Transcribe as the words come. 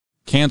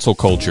Cancel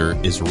culture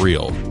is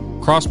real.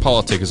 Cross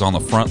Politic is on the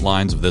front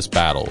lines of this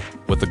battle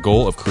with the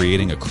goal of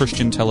creating a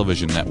Christian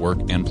television network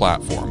and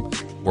platform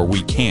where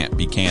we can't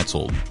be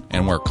canceled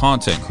and where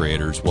content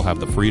creators will have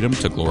the freedom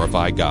to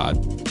glorify God.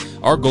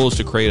 Our goal is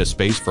to create a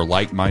space for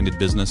like-minded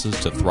businesses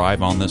to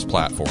thrive on this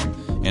platform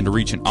and to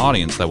reach an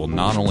audience that will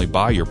not only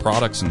buy your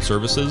products and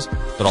services,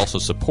 but also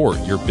support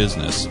your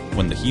business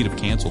when the heat of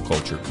cancel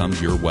culture comes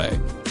your way.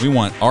 We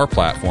want our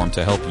platform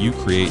to help you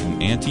create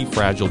an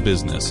anti-fragile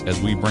business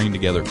as we bring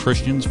together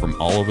Christians from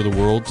all over the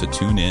world to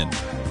tune in.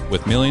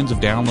 With millions of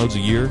downloads a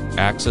year,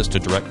 access to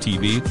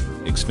DirecTV,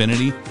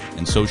 Xfinity,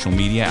 and social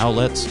media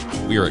outlets,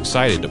 we are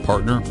excited to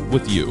partner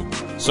with you.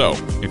 So,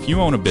 if you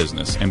own a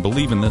business and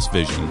believe in this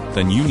vision,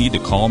 then you need to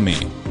call me.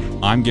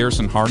 I'm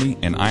Garrison Hardy,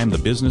 and I am the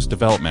business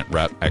development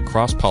rep at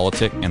Cross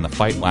Politic and the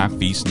Fight Laugh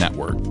Feast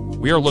Network.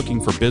 We are looking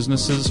for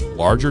businesses,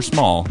 large or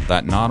small,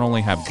 that not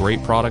only have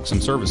great products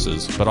and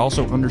services, but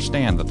also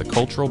understand that the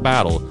cultural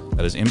battle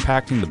that is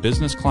impacting the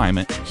business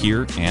climate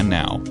here and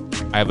now.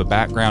 I have a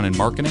background in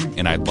marketing,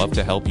 and I'd love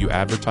to help you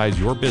advertise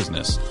your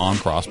business on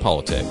Cross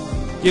Politic.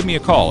 Give me a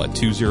call at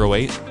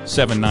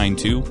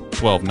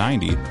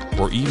 208-792-1290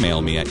 or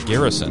email me at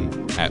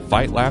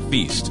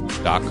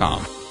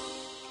garrison@fightlaughfeast.com.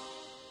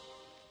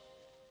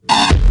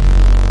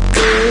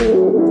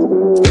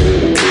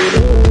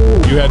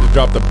 You had to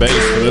drop the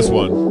bass for this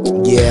one.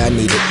 Yeah, I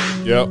need it.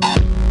 Yep.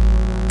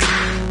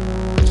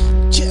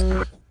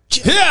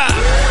 Yeah!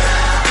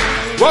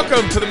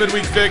 Welcome to the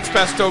Midweek Fix.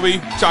 Pastor Toby,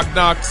 Chalk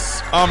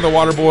Knox. I'm the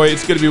Water Boy.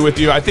 It's good to be with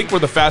you. I think we're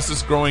the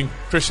fastest growing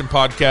Christian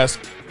podcast.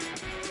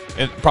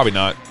 And probably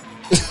not.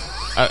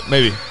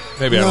 Maybe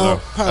I don't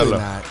know. Probably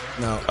not.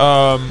 No.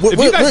 If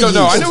you guys don't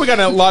know, I know we got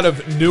a lot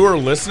of newer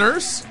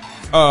listeners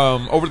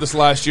over this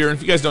last year. And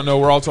if you guys don't know,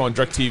 we're also on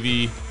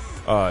DirecTV,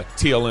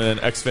 TLN,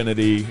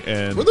 Xfinity,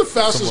 and we're the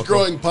fastest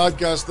growing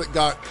podcast that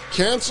got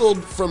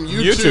canceled from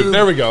YouTube.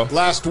 There we go.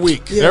 Last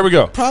week. Yeah, there we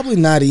go. Probably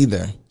not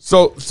either.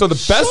 So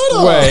the best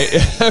way,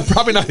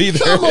 probably not either.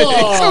 Come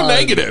on. He's so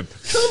negative.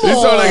 Come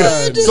He's so on.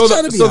 negative. Just So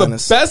trying to be the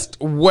honest.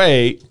 best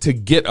way to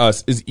get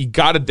us is you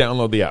got to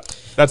download the app.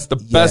 That's the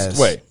best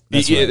way.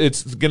 That's right.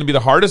 It's going to be the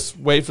hardest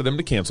way for them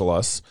to cancel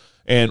us.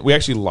 And we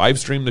actually live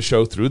stream the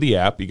show through the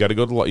app. You got to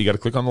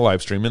click on the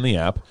live stream in the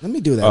app. Let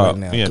me do that right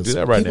now. Yeah, do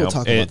that right now.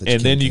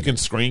 And then you can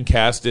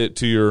screencast it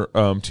to your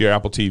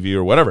Apple TV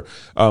or whatever.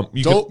 Don't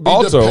be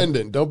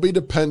dependent. Don't be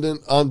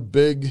dependent on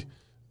big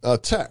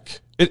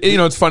tech.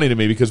 It's funny to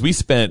me because we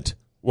spent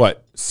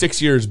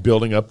 6 years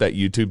building up that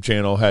YouTube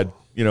channel. Had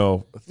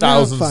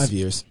thousands. 5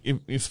 years.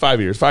 It's 5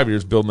 years. 5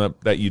 years building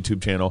up that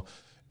YouTube channel.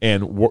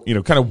 And,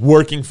 kind of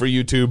working for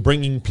YouTube,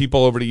 bringing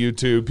people over to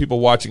YouTube, people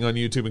watching on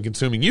YouTube and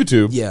consuming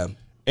YouTube. Yeah.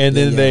 And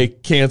then they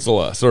cancel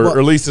us or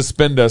at least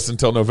suspend us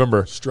until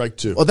November. Strike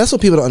two. Well, that's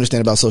what people don't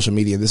understand about social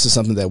media. This is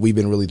something that we've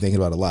been really thinking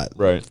about a lot.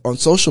 Right. On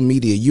social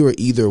media, you are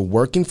either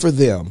working for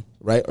them,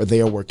 right, or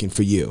they are working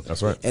for you.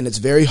 That's right. And it's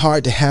very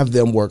hard to have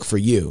them work for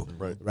you.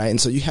 Right.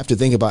 And so you have to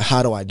think about,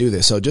 how do I do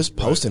this? So just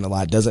posting a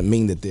lot doesn't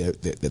mean that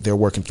they're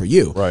working for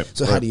you. Right.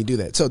 So how do you do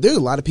that? So there's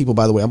a lot of people,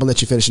 by the way, I'm going to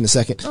let you finish in a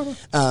second.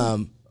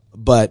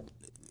 But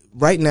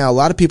right now, a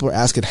lot of people are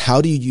asking, how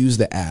do you use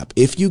the app?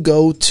 If you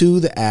go to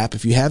the app,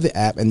 if you have the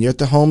app and you're at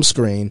the home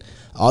screen,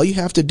 all you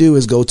have to do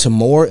is go to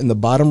more in the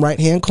bottom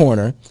right-hand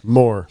corner.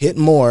 More. Hit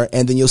more,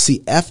 and then you'll see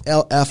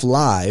FLF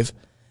Live,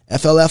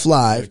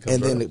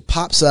 and then it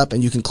pops up,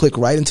 and you can click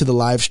right into the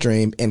live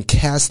stream and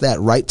cast that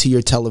right to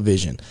your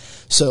television.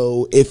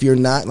 So if you're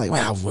not like,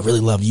 wow, I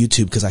really love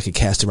YouTube because I could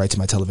cast it right to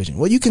my television.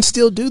 Well, you can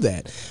still do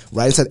that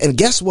right inside. And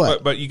guess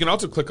what? But you can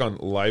also click on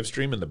live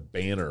stream and the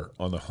banner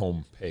on the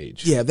home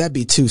page. Yeah, that'd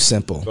be too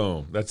simple.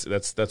 Boom. That's what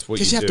you do.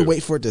 Because you have to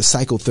wait for it to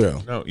cycle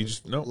through. No,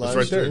 it's right Live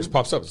there. It stream? just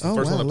pops up. It's the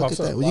first one that look pops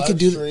at up. that. Well, you can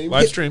do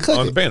Live stream click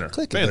on it. the banner.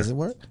 Click Banner. it. Does it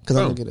work? Because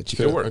I'm Boom. gonna get it.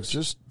 It works. It's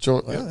just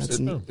it's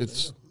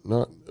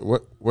not.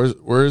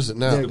 Where is it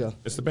now? There you go.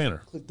 It's the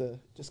banner.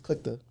 Just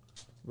click the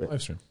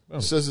Live stream. Boom.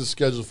 It says it's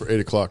scheduled for 8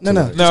 o'clock. No.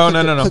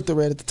 tonight. Click the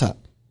red at the top.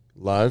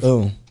 Live.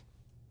 Boom.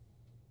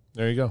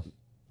 There you go.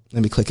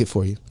 Let me click it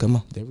for you. Come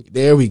on.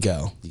 There we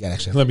go. You gotta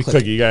actually Let me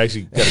click it. You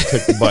actually got to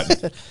click the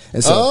button.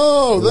 And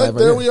so,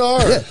 there we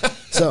are. Yeah.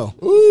 So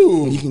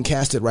Ooh. you can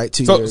cast it right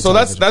to your So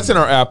that's television.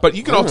 in our app. But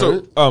you can All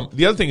also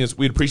the other thing is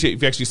we'd appreciate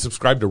if you actually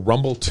subscribe to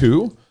Rumble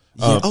too.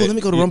 Let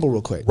me go to Rumble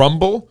real quick.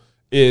 Rumble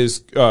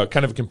is kind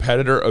of a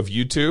competitor of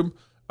YouTube.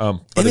 But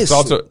It it's is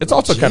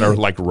also kind of legit.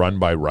 like run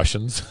by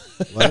Russians.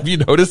 Have you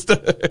noticed?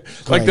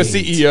 Like the Great.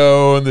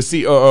 CEO and the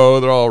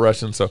COO, they're all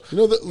Russian. So At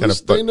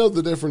least they know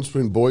the difference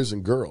between boys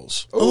and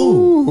girls.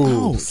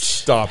 Oh,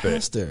 stop it.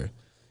 Pastor.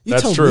 You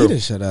That's told true. me to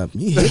shut up.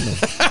 You hit me.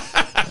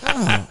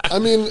 I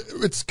mean,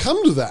 it's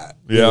come to that.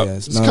 Yeah.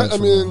 Yes. It's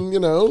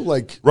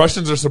like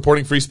Russians are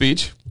supporting free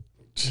speech.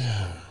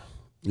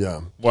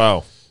 yeah.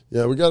 Wow.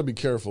 Yeah, we got to be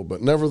careful,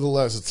 but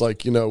nevertheless, it's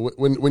like,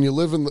 when you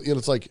live in,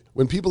 it's like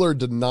when people are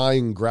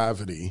denying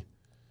gravity,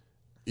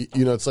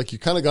 it's like you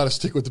kind of got to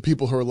stick with the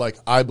people who are like,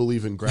 I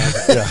believe in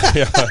gravity.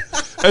 Yeah.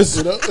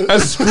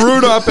 as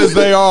screwed up as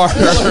they are.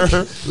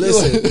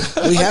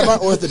 Listen, we have our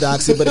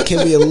orthodoxy, but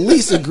can we at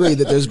least agree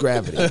that there's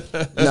gravity?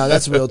 No,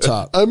 that's real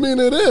talk. I mean,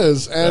 it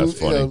is. And That's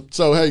funny.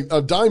 so, hey,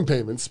 Dime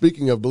Payments,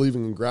 speaking of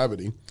believing in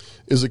gravity,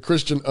 is a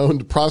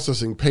Christian-owned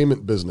processing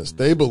payment business.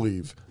 They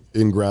believe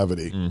in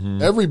gravity.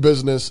 Mm-hmm. Every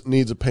business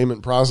needs a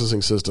payment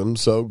processing system,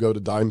 so go to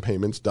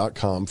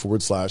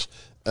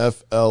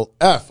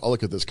dimepayments.com/FLF. I'll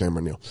look at this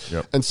camera, Neil.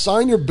 Yep. And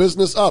sign your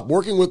business up.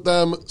 Working with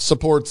them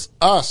supports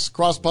us,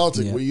 Cross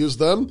Politic. Yeah. We use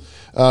them.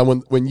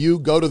 When you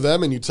go to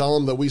them and you tell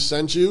them that we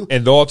sent you,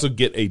 And they'll also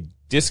get a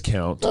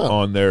discount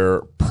on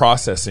their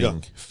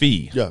processing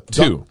fee,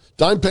 too.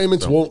 Dime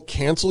Payments won't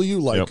cancel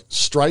you like Yep.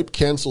 Stripe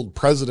canceled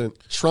President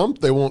Trump.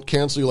 They won't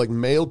cancel you like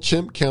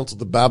MailChimp canceled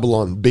the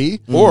Babylon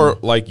Bee. Or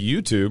like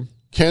YouTube.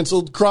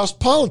 Canceled Cross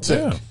Politic.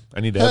 Yeah, I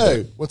need to have Hey,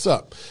 that. what's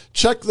up?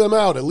 Check them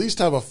out. At least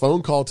have a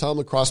phone call. Tell them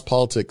the Cross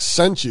Politic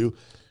sent you.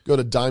 Go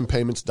to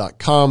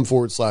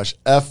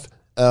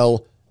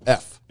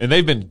dimepayments.com/FLF. And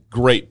they've been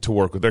great to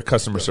work with. Their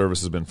customer service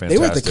has been fantastic.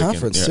 They were at the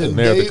conference, and, too. and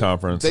they're at the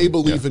conference. They and,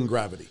 believe yeah. in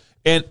gravity.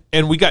 And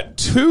we got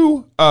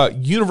two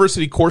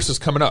university courses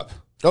coming up.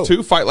 Oh.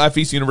 Two Fight Laugh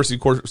Feast University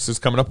courses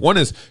coming up. One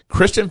is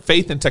Christian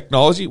Faith and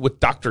Technology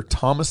with Dr.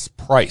 Thomas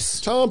Price.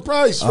 Tom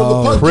Price from the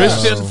podcast.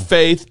 Christian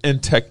Faith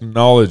and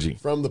Technology.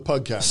 From the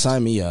podcast.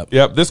 Sign me up.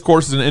 Yep, this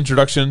course is an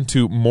introduction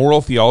to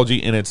moral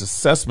theology and its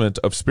assessment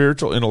of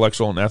spiritual,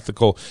 intellectual, and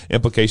ethical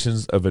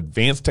implications of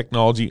advanced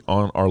technology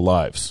on our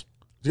lives.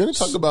 You're going to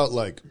talk about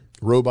like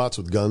robots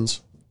with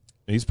guns?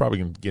 He's probably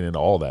going to get into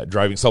all that,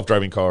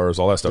 self-driving cars,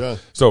 all that stuff. Yeah.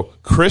 So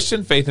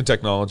Christian Faith and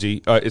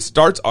Technology, it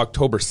starts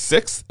October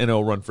 6th, and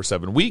it'll run for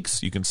 7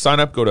 weeks. You can sign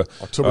up, go to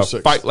October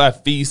 6th.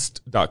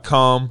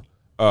 fightlaughfeast.com,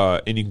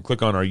 and you can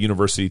click on our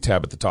university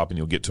tab at the top, and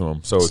you'll get to them.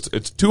 So it's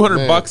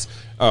 $200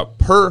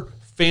 per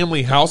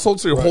family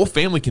household, so your whole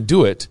family can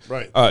do it.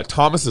 Right.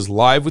 Thomas is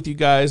live with you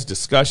guys,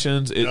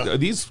 discussions.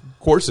 These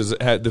courses,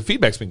 the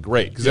feedback's been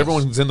great because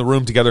everyone's in the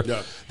room together.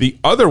 Yeah. The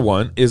other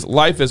one is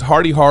Life is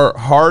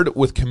Hard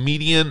with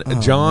comedian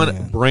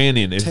John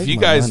Brannon. If Take you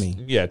my guys,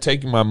 money.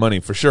 taking my money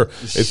for sure.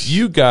 If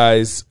you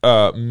guys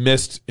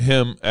missed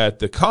him at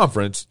the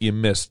conference, you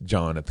missed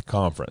John at the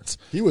conference.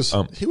 He was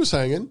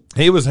hanging.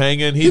 He was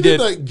hanging. He did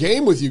that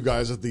game with you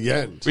guys at the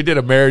end. We did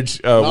a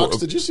marriage. Knox,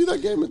 did you see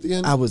that game at the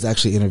end? I was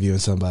actually interviewing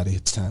somebody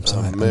at the time, so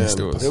I missed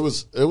it. it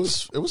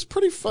was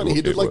pretty funny.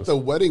 He did like the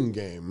wedding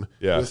game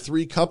with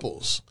 3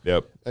 couples. Yep. He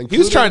Including-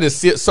 was trying to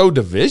sow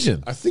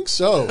division. I think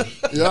so.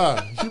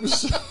 Yeah, he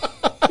was.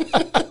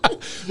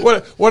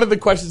 One of the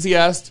questions he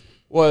asked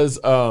was,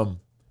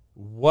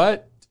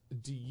 "What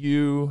do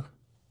you,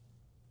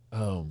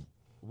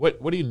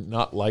 what do you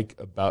not like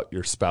about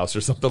your spouse,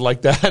 or something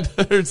like that?"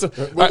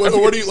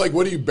 What do you like?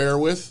 What do you bear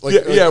with? Like,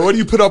 What do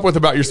you put up with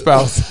about your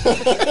spouse?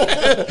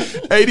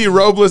 A.D.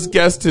 Robles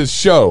guessed his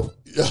show.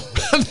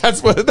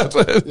 That's what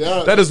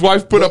that his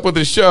wife put up with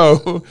his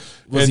show.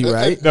 Was he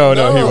right? No,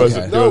 he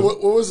wasn't. okay. No,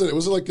 what was it?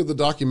 Was it like the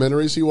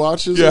documentaries he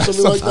watches or Yeah,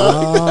 something like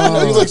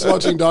that? He likes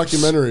watching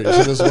documentaries,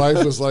 and his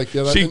wife was like,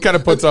 "Yeah." She kind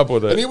of puts up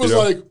with it, and he was you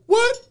know? like,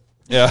 "What?"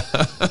 Yeah,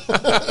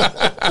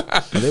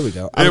 There we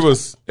go. it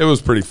was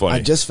pretty funny.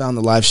 I just found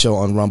the live show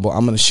on Rumble.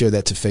 I'm going to share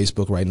that to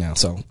Facebook right now.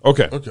 So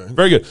Okay.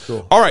 Very good.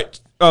 Cool. All right.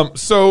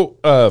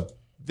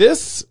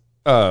 This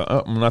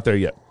I'm not there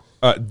yet.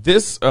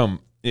 This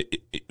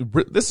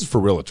is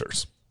for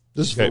realtors.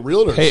 This is for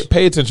realtors.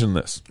 Pay attention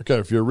to this. Okay,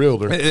 if you're a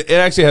realtor, It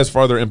actually has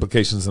farther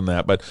implications than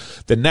that, but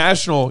the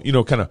National,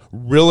 kind of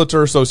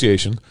Realtor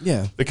Association,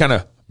 the kind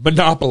of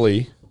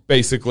monopoly,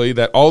 basically,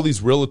 that all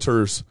these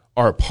realtors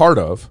are a part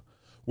of,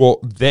 well,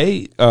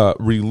 they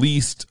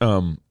released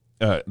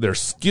their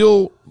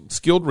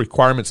skilled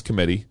requirements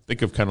committee.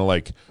 Think of kind of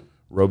like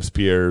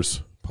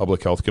Robespierre's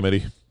public health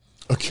committee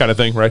kind of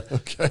thing, right?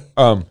 okay.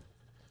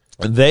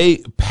 They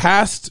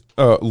passed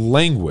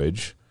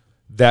language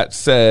that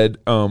said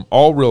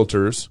all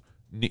realtors,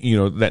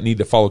 that need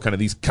to follow kind of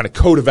these kind of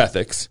code of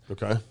ethics.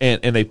 Okay.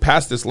 And they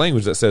passed this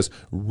language that says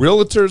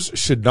realtors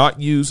should not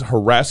use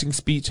harassing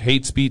speech,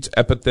 hate speech,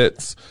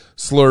 epithets,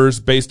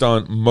 slurs based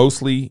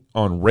mostly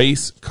on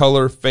race,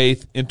 color,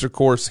 faith,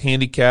 intercourse.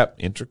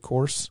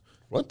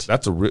 What?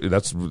 That's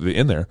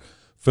in there.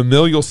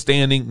 Familial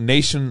standing,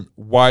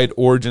 nationwide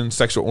origin,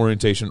 sexual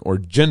orientation, or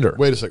gender.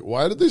 Wait a second.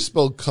 Why did they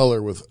spell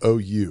color with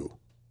OU?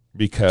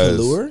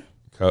 Allure?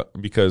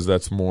 Because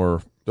that's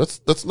more.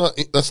 That's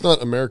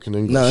not American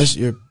English.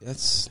 No,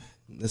 that's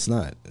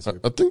not.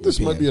 I think this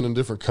might be in a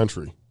different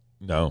country.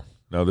 No,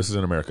 this is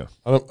in America.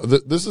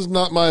 This is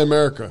not my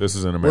America. This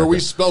is in America. where we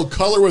spell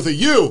color with a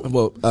U.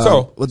 Well,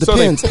 So it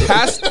depends.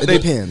 it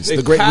Depends.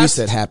 The Great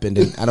Reset happened,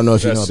 and I don't know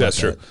if you know about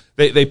that's that.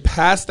 true. They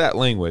passed that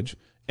language,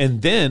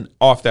 and then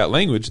off that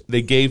language,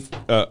 they gave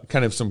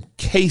kind of some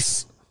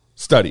case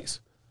studies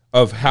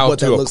of how What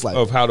that looks like.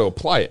 of how to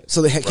apply it.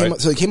 So they came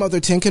out with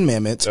their 10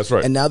 Commandments. That's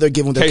right. And now they're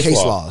giving their case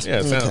laws. Yeah,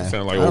 it sounds Okay.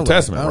 like All Old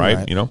Testament, all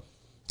right?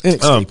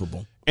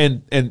 Inescapable.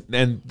 And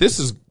this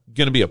is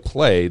going to be a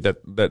play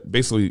that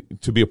basically,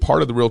 to be a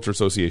part of the Realtor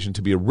Association,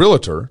 to be a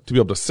realtor, to be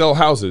able to sell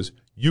houses,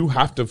 you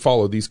have to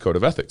follow these code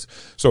of ethics.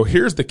 So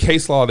here's the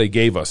case law they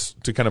gave us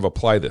to kind of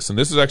apply this. And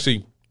this is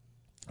actually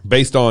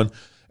based on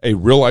a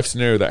real life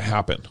scenario that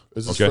happened.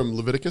 Is this from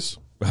Leviticus?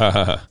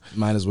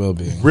 Might as well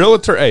be.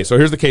 Realtor A. So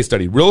here's the case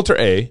study. Realtor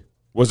A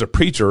was a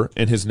preacher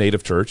in his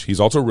native church. He's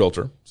also a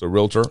realtor. So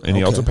realtor, and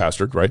he also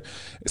pastored, right?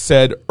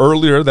 Said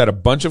earlier that a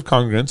bunch of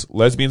congregants,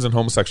 lesbians and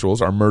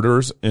homosexuals, are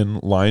murderers in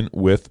line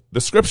with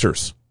the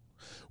scriptures.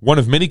 One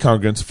of many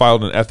congregants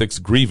filed an ethics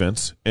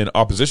grievance in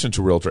opposition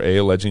to Realtor A,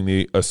 alleging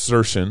the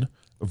assertion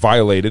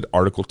violated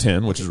Article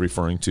 10, which is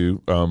referring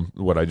to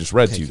what I just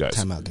read to you guys.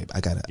 Time out, Gabe. I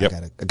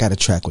gotta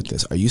track with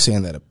this. Are you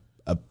saying that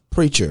a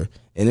preacher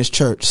in his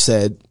church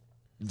said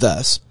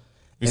thus?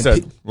 He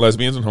said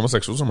lesbians and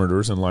homosexuals are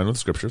murderers in line with the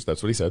scriptures.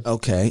 That's what he said.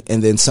 Okay,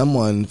 and then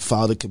someone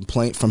filed a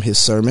complaint from his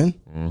sermon.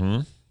 Mm-hmm.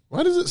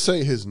 Why does it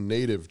say his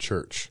native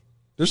church?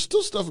 There's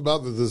still stuff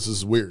about that. This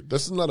is weird.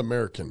 This is not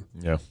American.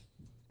 Yeah,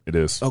 it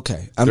is.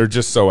 Okay, they're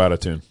just so out of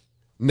tune.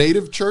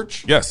 Native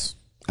church? Yes.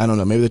 I don't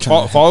know. Maybe they're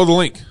trying to follow the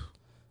link.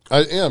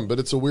 I am, but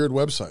it's a weird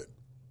website.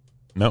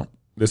 No,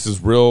 this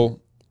is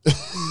real.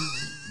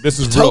 This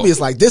is Toby real.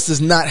 is like, this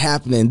is not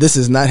happening. This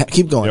is not.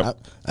 Keep going.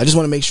 Yep. I just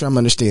want to make sure I'm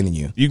understanding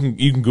you. You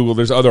can Google.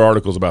 There's other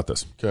articles about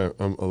this. Okay,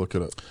 I'll look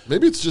it up.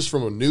 Maybe it's just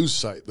from a news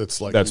site that's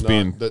like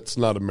that's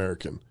not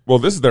American. Well,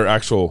 this is their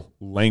actual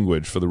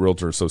language for the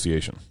Realtor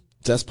Association.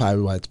 That's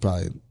probably why it's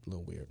probably a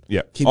little weird.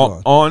 Yeah. Keep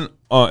going.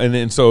 And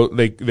then so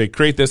they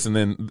create this, and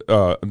then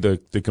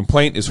the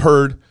complaint is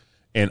heard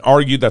and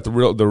argued that the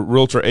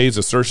Realtor A's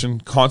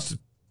assertion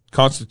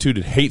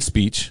constituted hate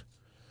speech.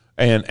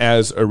 And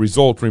as a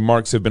result,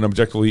 remarks have been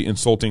objectively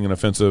insulting and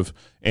offensive,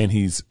 and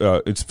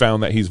it's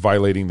found that he's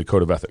violating the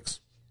code of ethics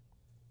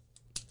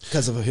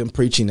because of him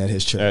preaching at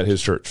his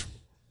church.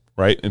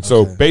 Right? And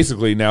so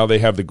basically now they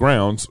have the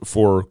grounds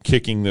for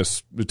taking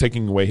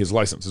away his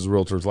license, his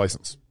realtor's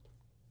license.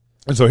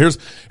 And so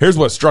here's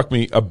what struck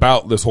me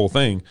about this whole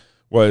thing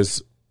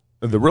was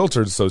the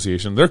Realtors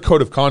Association, their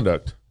code of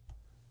conduct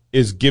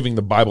is giving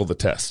the Bible the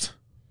test.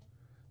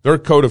 Their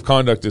code of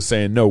conduct is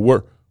saying, no,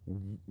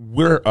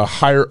 we're a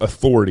higher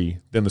authority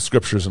than the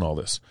scriptures and all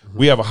this. Mm-hmm.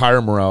 We have a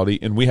higher morality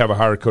and we have a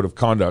higher code of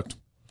conduct,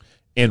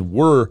 and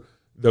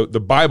the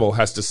Bible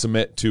has to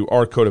submit to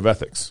our code of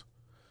ethics.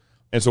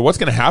 And so what's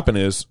going to happen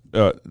is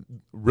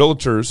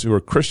realtors who are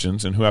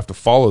Christians and who have to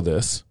follow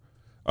this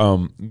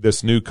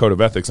new code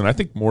of ethics, and I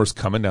think more is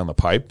coming down the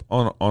pipe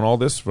on all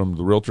this from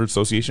the Realtor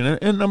Association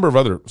and a number of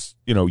other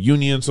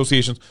union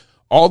associations.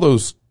 All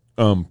those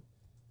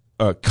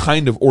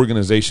kind of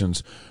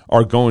organizations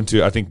are going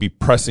to, I think, be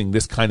pressing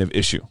this kind of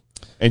issue,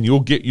 and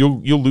you'll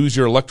lose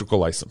your electrical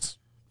license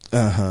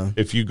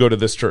if you go to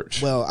this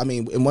church. Well, I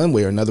mean, in one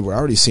way or another, we're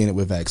already seeing it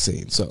with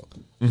vaccines. So,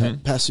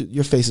 Pastor,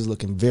 your face is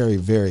looking very,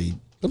 very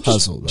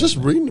puzzled. Just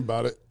reading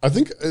about it. I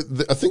think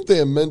they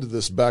amended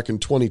this back in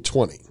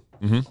 2020.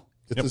 Mm-hmm.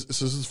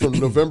 This is from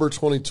November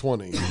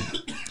 2020,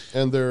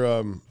 and they're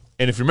and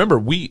if you remember,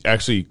 we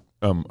actually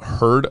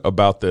heard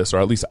about this, or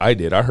at least I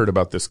did. I heard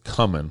about this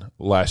coming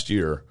last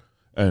year.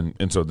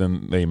 And so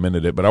then they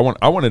amended it, but I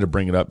wanted to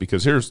bring it up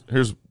because here's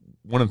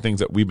one of the things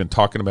that we've been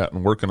talking about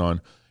and working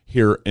on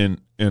here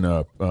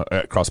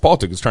at Cross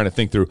Politics is trying to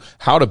think through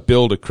how to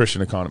build a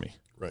Christian economy,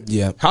 right?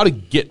 Yeah, how to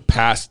get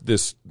past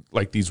this,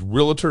 like these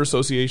realtor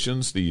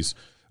associations, these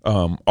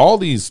all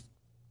these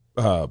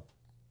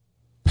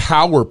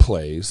power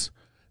plays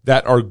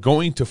that are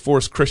going to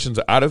force Christians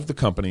out of the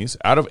companies,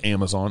 out of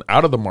Amazon,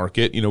 out of the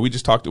market. We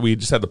just had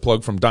the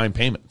plug from Dime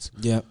Payments.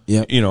 Yeah.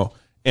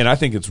 And I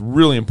think it's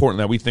really important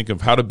that we think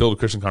of how to build a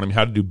Christian economy,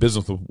 how to do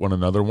business with one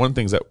another. One of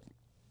the things that,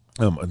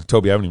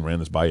 Toby, I haven't even ran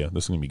this by you.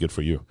 This is going to be good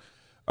for you.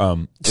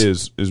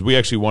 Is we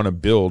actually want to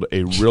build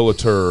a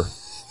realtor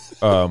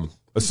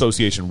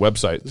association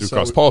website through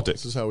Cross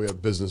Politics. This is how we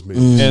have business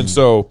meetings. And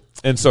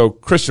so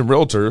Christian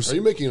realtors. Are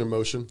you making an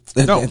emotion?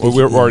 No,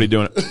 we're already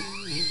doing it.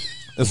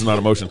 This is not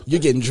emotion. You're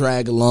getting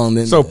dragged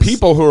along. So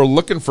people who are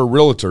looking for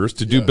realtors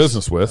to do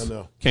business with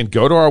can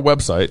go to our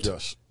website.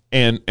 Yes.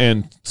 And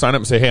sign up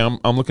and say, hey,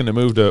 I'm looking to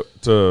move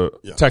to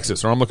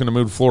Texas, or I'm looking to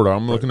move to Florida,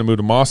 I'm looking to move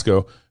to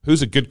Moscow.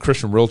 Who's a good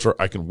Christian realtor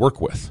I can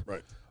work with?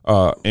 Right.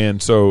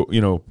 And so,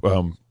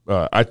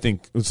 I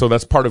think so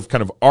that's part of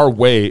kind of our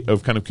way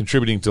of kind of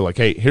contributing to like,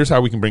 hey, here's how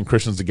we can bring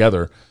Christians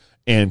together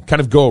and kind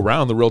of go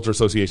around the Realtor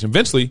Association.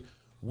 Eventually,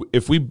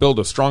 if we build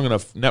a strong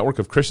enough network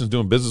of Christians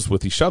doing business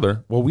with each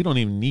other, well, we don't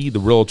even need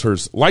the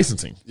realtors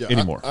licensing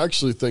anymore. I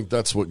actually think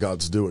that's what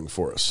God's doing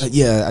for us.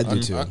 Yeah, I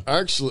do too.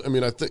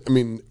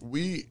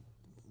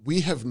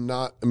 We have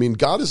not. I mean,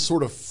 God is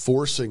sort of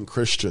forcing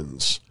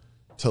Christians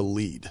to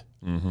lead.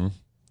 Mm-hmm.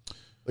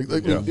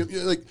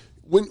 Like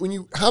when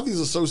you have these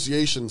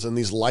associations and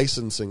these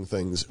licensing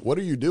things, what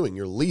are you doing?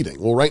 You're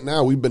leading. Well, right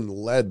now we've been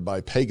led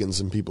by pagans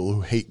and people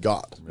who hate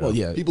God. Well,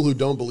 yeah, people who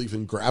don't believe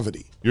in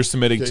gravity. You're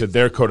submitting to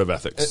their code of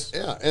ethics.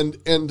 And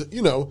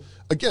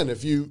again,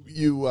 if you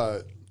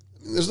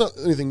there's not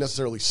anything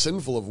necessarily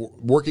sinful of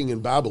working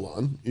in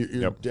Babylon.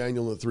 You're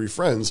Daniel and the three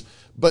friends,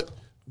 but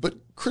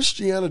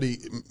Christianity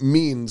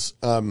means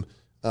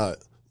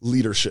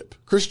leadership.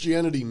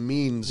 Christianity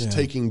means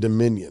taking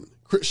dominion.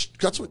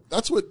 That's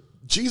what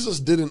Jesus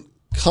didn't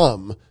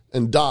come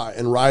and die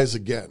and rise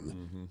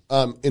again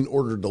in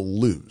order to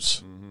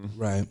lose.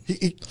 Right.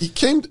 He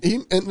came,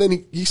 and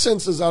then he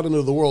sends us out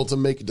into the world to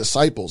make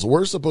disciples.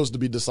 We're supposed to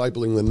be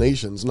discipling the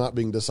nations, not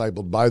being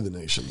discipled by the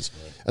nations.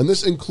 Right. And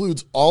this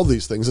includes all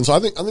these things. And so I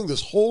think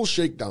this whole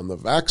shakedown, the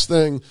vax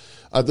thing,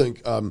 I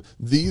think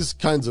these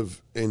kinds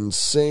of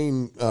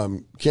insane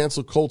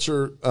cancel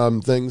culture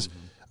things,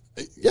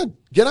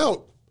 get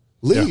out,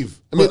 leave.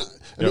 Yeah.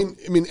 I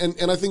mean,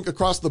 and I think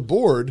across the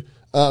board,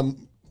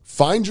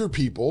 find your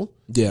people,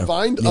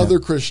 find other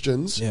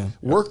Christians,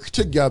 work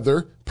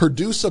together,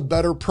 produce a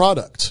better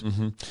product.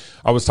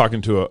 I was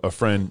talking to a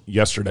friend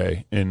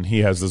yesterday, and he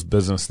has this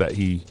business that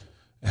he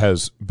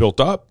has built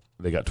up.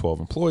 They got 12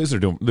 employees. They're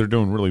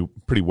doing really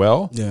pretty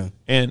well. Yeah.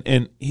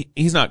 And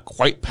he's not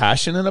quite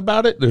passionate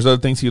about it. There's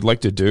other things he'd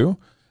like to do.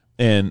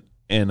 And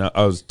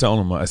I was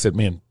telling him, I said,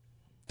 man,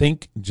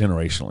 think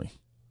generationally.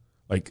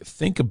 Like,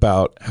 think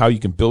about how you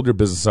can build your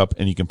business up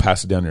and you can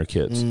pass it down to your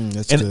kids.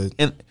 That's good.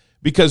 And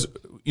because,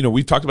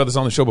 we've talked about this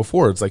on the show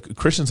before. It's like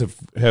Christians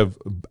have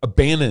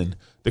abandoned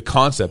the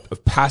concept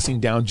of passing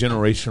down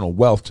generational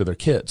wealth to their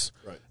kids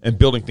and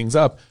building things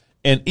up.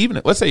 And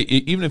let's say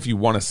if you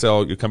want to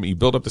sell your company, you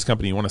build up this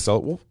company, you want to sell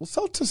it, we'll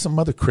sell it to some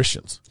other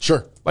Christians.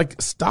 Sure.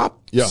 Like,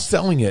 stop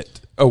selling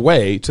it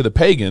away to the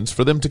pagans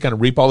for them to kind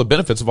of reap all the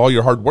benefits of all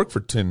your hard work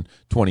for 10,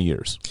 20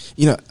 years.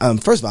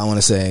 First of all, I want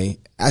to say,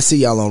 I see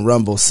y'all on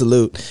Rumble.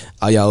 Salute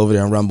all y'all over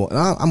there on Rumble. And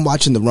I'm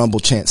watching the Rumble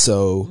chant,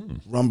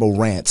 Rumble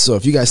rant. So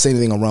if you guys say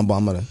anything on Rumble,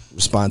 I'm going to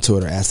respond to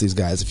it or ask these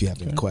guys if you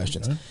have any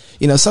questions. Okay.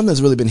 Something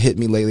that's really been hitting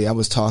me lately, I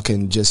was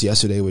talking just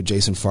yesterday with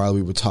Jason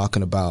Farley. We were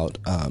talking about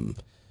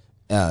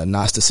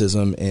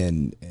Gnosticism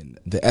and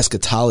the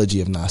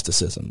eschatology of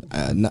Gnosticism.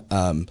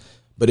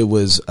 But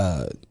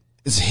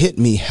it's hit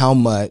me how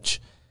much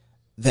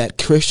that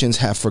Christians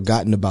have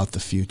forgotten about the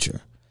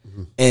future.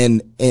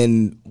 And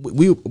when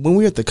we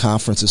were at the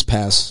conference this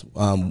past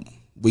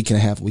week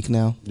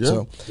now,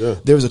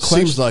 there was a question.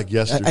 Seems like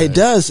yesterday. It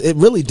does. It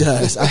really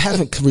does. I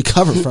haven't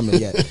recovered from it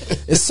yet.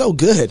 It's so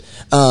good.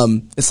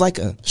 It's like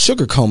a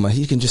sugar coma.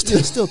 You can just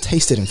still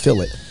taste it and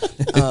feel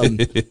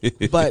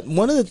it. But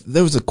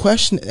there was a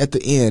question at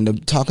the end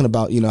of talking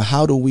about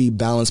how do we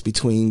balance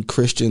between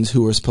Christians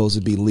who are supposed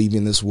to be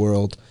leaving this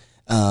world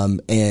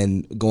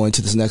and going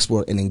to this next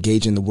world and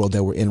engaging the world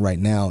that we're in right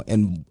now.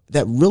 And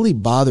that really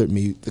bothered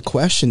me. The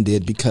question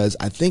did, because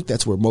I think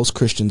that's where most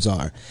Christians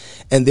are.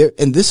 And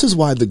this is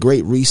why the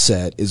Great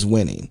Reset is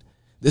winning.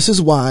 This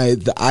is why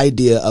the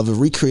idea of a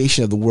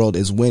recreation of the world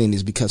is winning,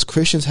 is because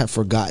Christians have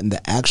forgotten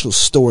the actual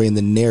story and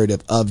the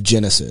narrative of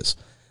Genesis.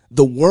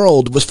 The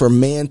world was for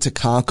man to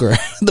conquer.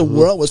 The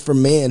world was for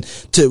man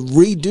to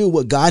redo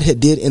what God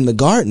had did in the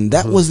garden.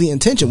 That was the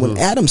intention. When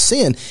Adam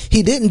sinned,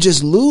 he didn't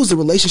just lose the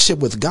relationship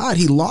with God.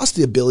 He lost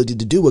the ability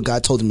to do what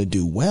God told him to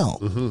do well,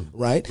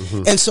 right?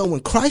 And so when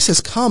Christ has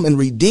come and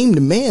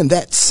redeemed man,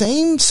 that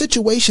same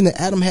situation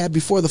that Adam had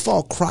before the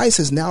fall, Christ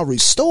has now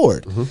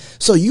restored.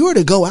 So you are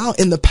to go out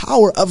in the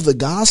power of the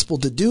gospel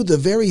to do the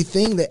very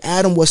thing that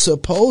Adam was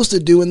supposed to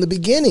do in the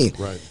beginning.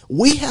 Right.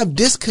 We have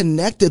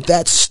disconnected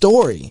that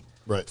story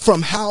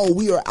from how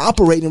we are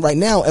operating right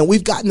now, and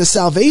we've gotten the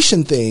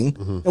salvation thing,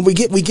 and we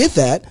get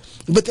that,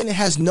 but then it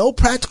has no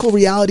practical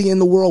reality in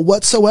the world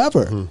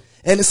whatsoever.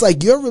 And it's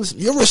like you're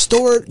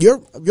restored. Your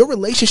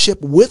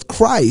relationship with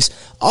Christ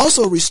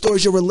also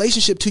restores your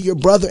relationship to your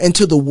brother and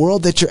to the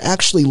world that you're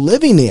actually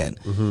living in,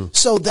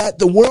 so that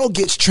the world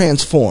gets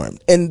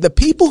transformed. And the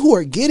people who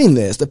are getting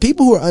this, the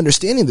people who are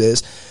understanding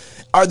this,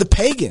 are the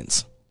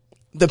pagans.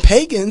 The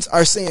pagans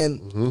are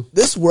saying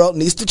this world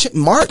needs to change.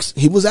 Marx,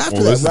 he was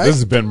after that, right? This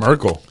has been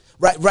Merkel.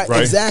 Right,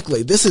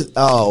 exactly. This is,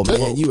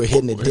 man, you were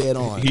hitting it dead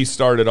on. He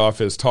started off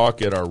his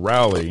talk at our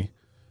rally,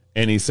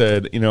 and he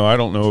said, I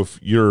don't know if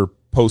you're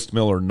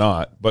post-mill or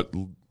not, but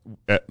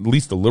at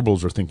least the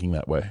liberals are thinking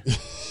that way.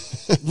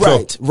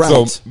 Right.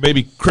 So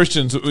maybe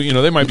Christians,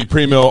 they might be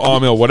pre-mill,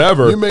 all-mill,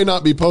 whatever. You may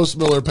not be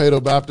post-mill or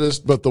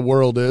Paedo-Baptist, but the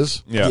world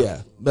is.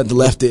 Yeah, but the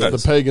left is.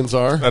 The pagans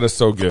are. That is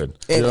so good.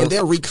 And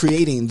they're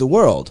recreating the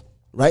world.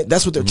 Right?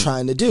 That's what they're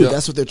trying to do.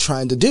 That's what they're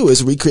trying to do,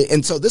 is recreate.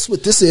 And so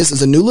what this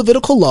is a new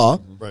Levitical law,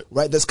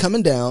 right? That's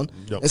coming down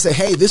and say,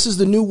 hey, this is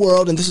the new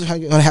world and this is how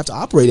you're going to have to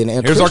operate in it.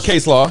 And here's our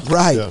case law.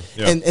 Right.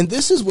 And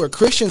this is where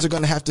Christians are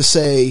going to have to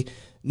say,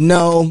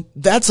 no,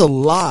 that's a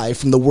lie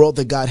from the world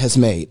that God has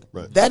made.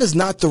 Right. That is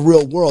not the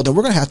real world. And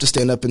we're going to have to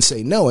stand up and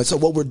say no. And so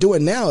what we're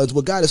doing now is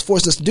what God has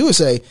forced us to do is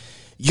say,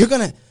 we're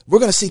going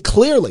to see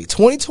clearly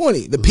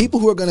 2020, the people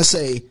who are going to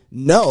say,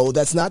 no,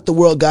 that's not the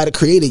world God had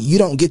created. You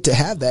don't get to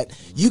have that.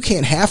 You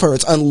can't have her.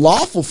 It's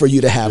unlawful for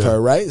you to have her,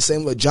 right? The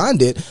same way John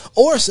did.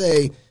 Or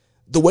say,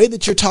 the way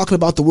that you're talking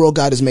about the world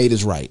God has made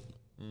is right.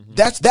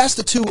 That's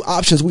the two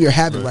options we are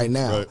having right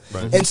now.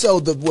 Right. And so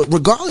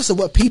regardless of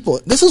what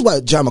this is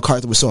why John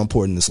MacArthur was so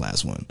important in this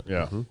last one.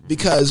 Yeah.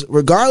 Because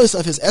regardless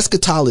of his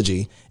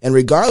eschatology and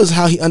regardless of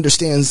how he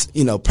understands,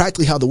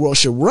 practically how the world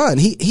should run,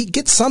 he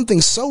gets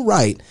something so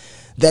right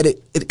that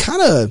it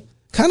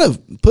kind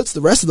of puts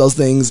the rest of those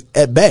things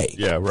at bay.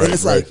 Yeah, right. And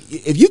it's like,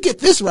 if you get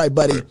this right,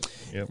 buddy,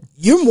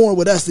 you're more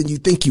with us than you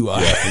think you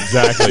are. Yeah,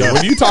 exactly.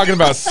 When you talking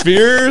about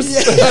spheres,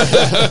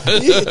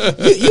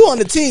 you on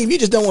the team, you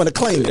just don't want to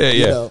claim it. Yeah.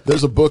 You know?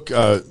 There's a book,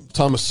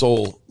 Thomas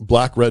Sowell,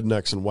 Black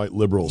Rednecks and White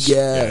Liberals.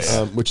 Yes.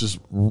 Which is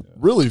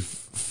really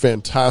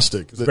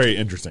fantastic. It's very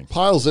interesting.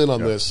 Piles in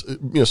on this,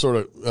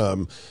 sort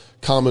of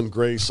common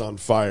grace on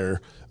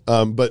fire.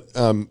 But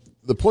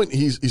the point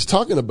he's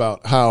talking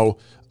about how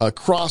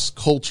across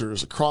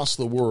cultures, across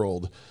the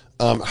world,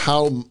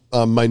 how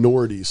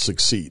minorities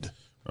succeed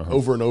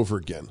over and over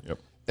again. Yep.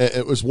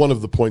 It was one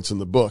of the points in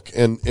the book,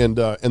 and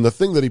the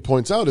thing that he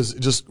points out is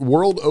just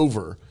world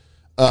over,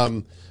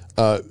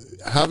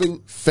 having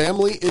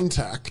family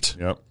intact,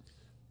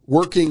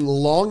 working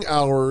long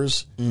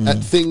hours at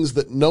things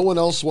that no one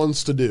else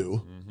wants to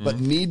do but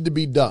need to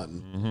be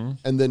done,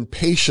 and then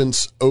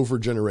patience over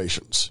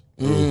generations.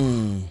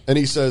 And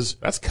he says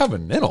that's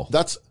covenantal.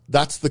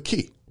 That's the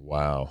key.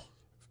 Wow.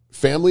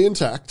 Family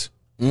intact,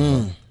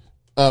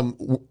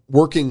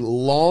 working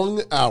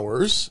long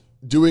hours,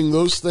 doing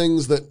those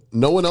things that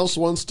no one else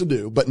wants to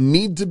do, but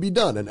need to be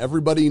done, and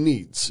everybody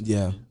needs.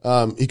 Yeah.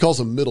 He calls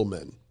them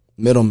middlemen.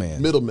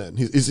 Middleman.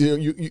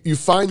 You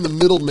find the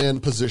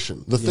middleman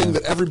position, the thing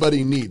that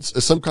everybody needs,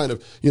 is some kind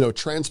of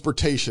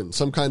transportation,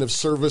 some kind of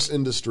service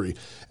industry,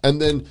 and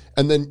then.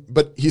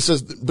 But he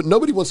says, but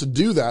nobody wants to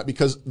do that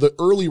because the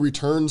early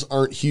returns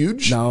aren't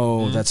huge.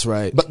 No, that's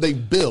right. But they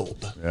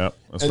build. Yeah,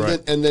 that's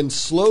right. And then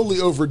slowly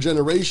over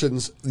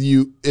generations,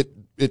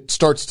 it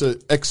starts to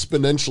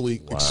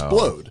exponentially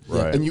explode.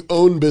 Right. And you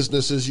own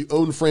businesses, you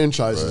own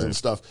franchises and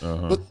stuff.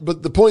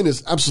 But the point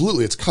is,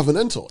 absolutely, it's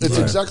covenantal. It's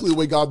exactly the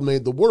way God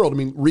made the world. I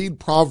mean, read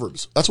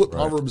Proverbs. That's what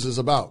Proverbs is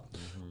about.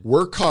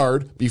 Work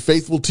hard, be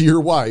faithful to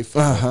your wife,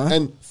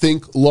 and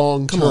think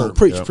long term. Come on,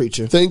 preach,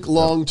 preacher. Think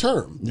long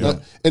term.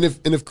 And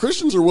if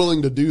Christians are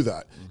willing to do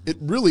that, it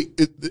really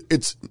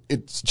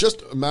it's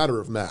just a matter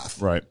of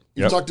math. Right.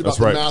 You talked about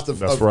the math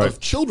of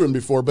children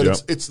before,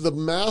 but it's the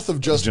math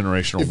of just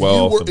generational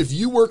wealth. If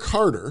you work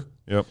harder,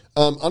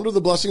 under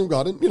the blessing of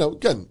God, and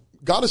again,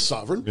 God is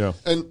sovereign,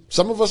 and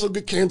some of us will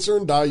get cancer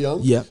and die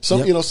young.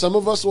 Some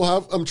of us will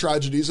have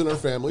tragedies in our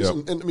families,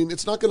 and I mean,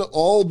 it's not going to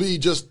all be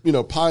just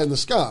pie in the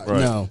sky. Right.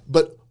 No,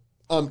 but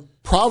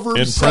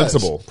Proverbs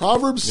principle.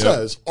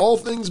 says, all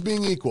things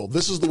being equal,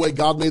 this is the way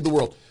God made the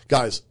world,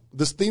 guys.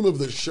 This theme of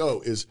this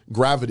show is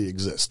gravity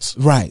exists.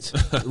 Right.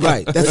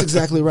 That's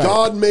exactly right.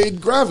 God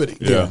made gravity.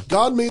 Yeah.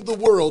 God made the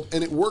world,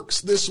 and it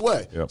works this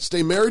way. Yep.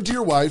 Stay married to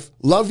your wife,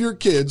 love your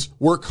kids,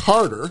 work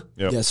harder.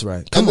 Yep. That's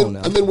right. And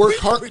then work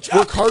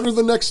harder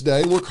the next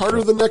day, work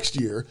harder the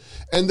next year,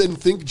 and then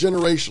think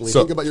generationally.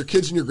 Think about your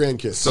kids and your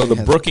grandkids. So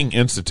the Brookings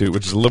Institute,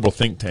 which is a liberal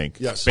think tank,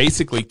 Yes.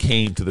 basically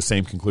came to the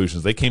same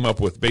conclusions. They came up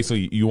with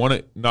basically, you want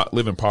to not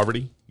live in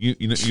poverty,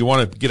 you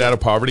want to get out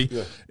of poverty.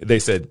 Yeah. They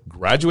said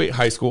graduate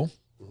high school.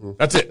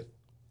 That's it.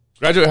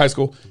 Graduate high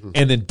school,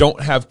 and then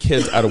don't have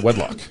kids out of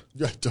wedlock.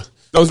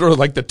 Those were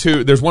like the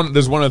two. There's one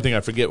other thing,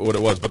 I forget what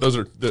it was, but those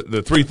are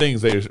the three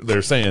things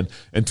they're saying,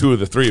 and two of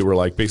the three were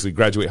like basically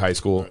graduate high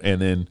school, and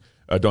then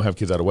don't have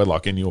kids out of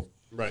wedlock, and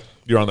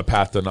you're on the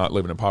path to not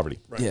living in poverty.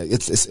 Right. Yeah,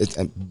 it's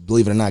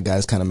believe it or not,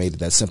 guys, kind of made it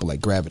that simple,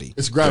 like gravity.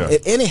 It's gravity,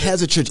 and it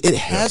has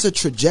a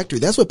trajectory.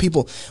 That's what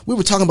we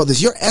were talking about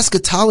this. Your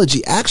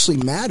eschatology actually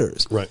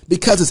matters, right?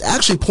 Because it's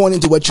actually pointing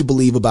to what you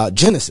believe about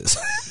Genesis,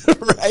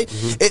 right?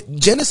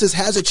 Genesis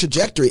has a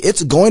trajectory.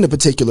 It's going to a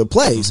particular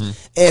place,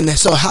 and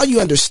so how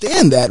you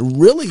understand that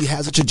really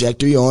has a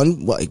trajectory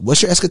on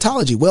what's your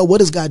eschatology. Well,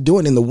 what is God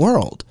doing in the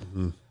world?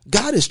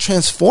 God is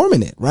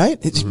transforming it, right?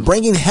 It's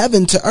bringing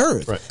heaven to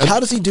earth. Right. How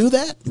does he do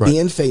that?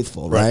 Being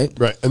faithful, right?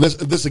 Right. And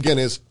this again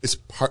is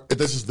part.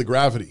 This is the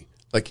gravity.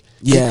 Like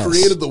he Yes.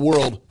 created the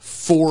world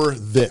for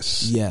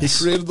this. Yes.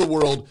 He created the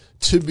world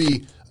to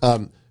be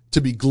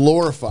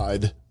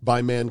glorified by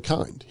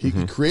mankind. He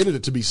created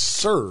it to be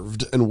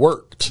served and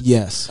worked.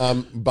 Yes.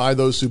 By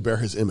those who bear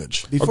his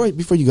image. Before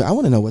you go, I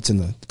want to know what's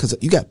in because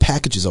you got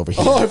packages over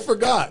here. Oh, I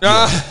forgot.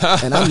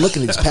 And I'm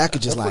looking at these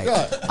packages like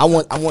I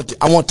want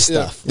the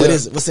stuff. Yeah. What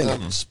is it? What's in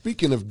it?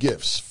 Speaking of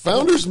gifts,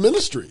 Founders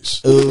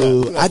Ministries.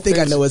 Ooh, I think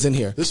I know what's in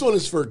here. This one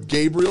is for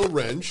Gabriel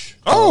Wrench.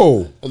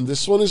 Oh. And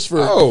this one is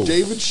for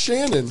David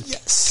Shannon.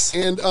 Yes.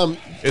 And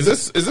is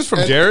this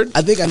from Jared?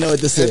 I think I know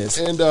what this is.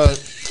 And I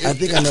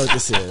think I know what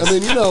this is. I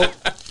mean,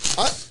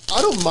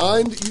 I don't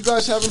mind you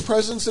guys having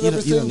presents and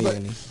everything, you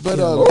don't need but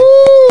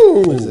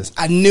what is this?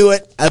 I knew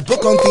it. A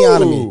book on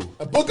theonomy.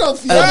 A book on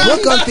theonomy. A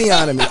book on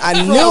theonomy.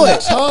 I knew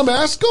it. Tom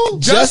Askell?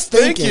 Just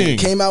Thinking.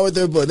 Came out with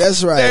their book.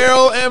 That's right.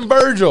 Daryl and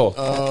Virgil.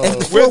 And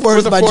the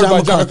foreword by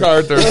John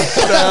MacArthur.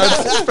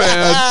 That's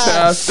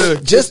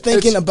fantastic. Just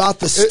Thinking about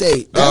the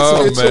state.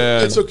 That's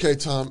man. It's okay,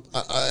 Tom.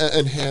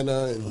 And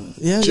Hannah and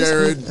Yeah,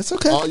 Jared. that's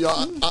okay. All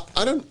y'all.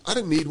 I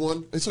didn't need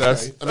one. It's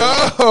okay.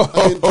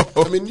 That's-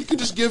 I mean, you can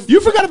just give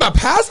You forgot about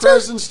pastors?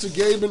 presents to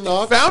Gabe and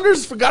Knox.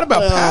 Founders forgot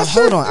about pastors?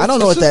 Hold on. I don't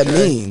know what that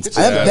means.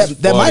 means.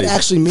 That might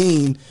actually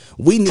mean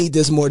we need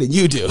this more than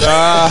you do.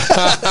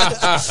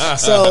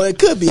 So it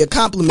could be a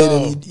compliment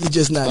and you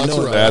just not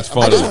knowing. Right. That's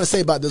funny. I just want to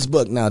say about this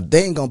book. Now,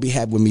 they ain't going to be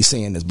happy with me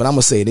saying this, but I'm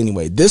going to say it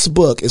anyway. This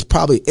book is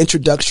probably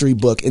introductory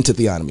book into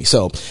theonomy.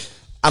 So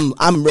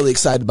I'm really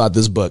excited about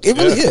this book. It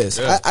really is.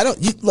 Yeah. I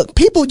don't look.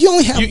 People, you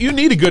only have you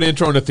need a good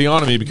intro into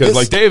theonomy because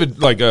like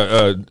David, like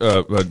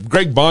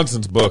Greg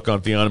Bonson's book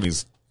on theonomy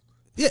is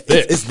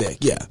it's thick.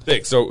 Yeah,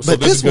 thick. So this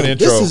is a good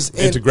intro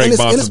into Greg Bonson's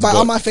book. And it's by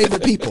all my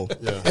favorite people,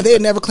 and they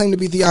had never claimed to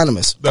be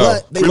theonomists,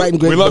 but they writing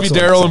great. We love you,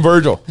 Daryl and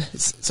Virgil.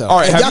 So all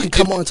right, and y'all can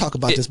come on and talk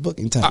about this book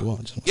anytime you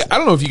want. Yeah, I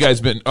don't know if you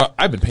guys been.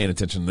 I've been paying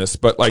attention to this,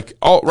 but like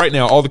right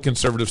now, all the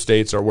conservative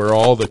states are where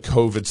all the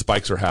COVID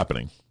spikes are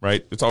happening.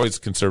 Right, it's always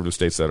conservative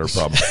states that are a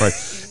problem.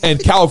 Right,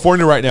 and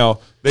California right now,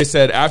 they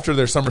said after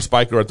their summer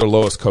spike are at their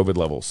lowest COVID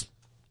levels.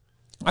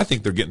 I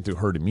think they're getting through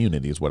herd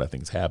immunity is what I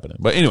think is happening.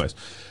 But anyways,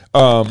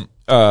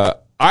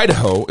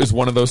 Idaho is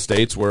one of those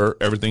states where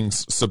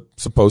everything's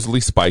supposedly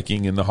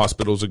spiking and the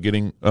hospitals are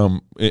getting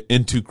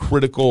into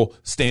critical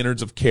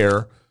standards of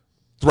care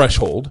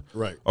threshold.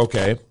 Right.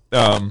 Okay.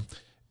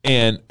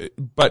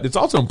 But it's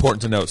also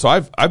important to note. So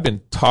I've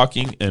been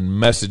talking and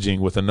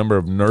messaging with a number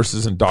of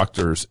nurses and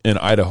doctors in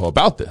Idaho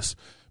about this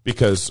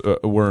because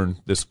we're in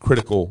this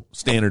critical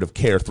standard of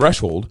care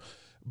threshold.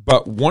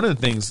 But one of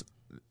the things,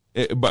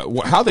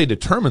 how they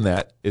determine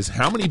that is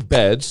how many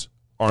beds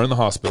are in the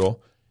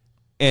hospital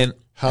and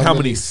how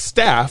many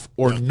staff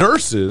or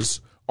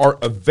nurses are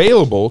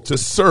available to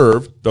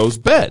serve those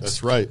beds.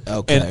 That's right.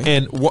 Okay.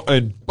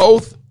 And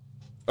both,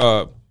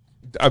 I've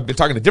been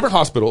talking to different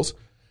hospitals.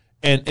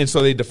 And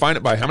so they define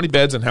it by how many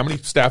beds and how many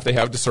staff they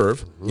have to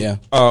serve. Yeah.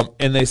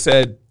 And they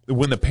said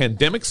when the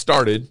pandemic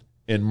started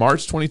in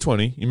March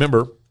 2020, you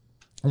remember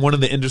one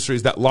of the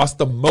industries that lost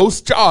the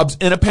most jobs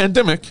in a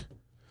pandemic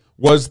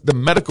was the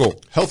medical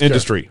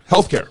industry,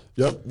 healthcare.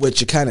 Yep.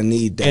 Which you kind of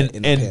need that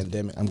in a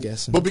pandemic, I'm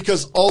guessing. But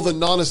because all the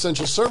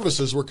non-essential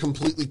services were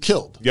completely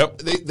killed. Yep.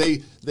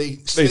 They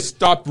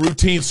stopped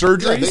routine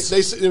surgeries.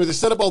 Yeah, they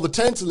set up all the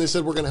tents and they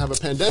said we're going to have a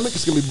pandemic.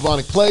 It's going to be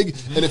bubonic plague,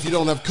 and if you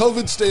don't have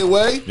COVID, stay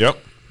away. Yep.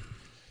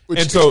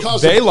 And so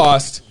they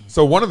lost.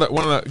 So one of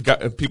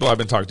the people I've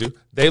been talking to,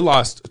 they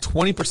lost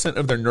 20%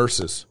 of their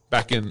nurses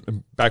back when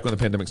the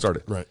pandemic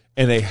started. Right.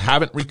 And they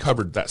haven't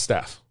recovered that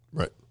staff.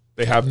 Right.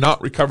 They have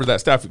not recovered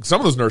that staff.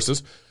 Some of those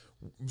nurses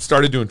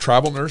started doing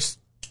travel nurse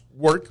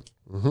work,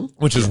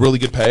 which is really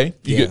good pay.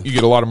 You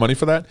get a lot of money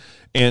for that,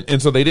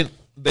 and so they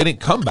didn't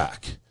come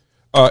back.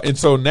 And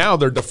so now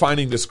they're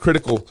defining this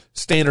critical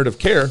standard of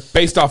care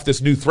based off this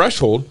new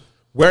threshold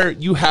where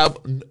you have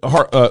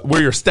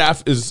where your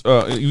staff is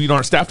you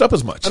aren't staffed up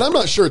as much. And I'm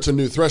not sure it's a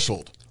new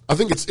threshold. I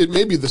think it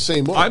may be the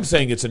same one. I'm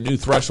saying it's a new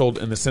threshold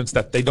in the sense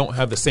that they don't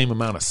have the same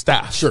amount of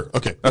staff. Sure.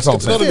 Okay. That's all I'm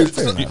saying.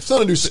 It's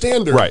not a new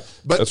standard. Right.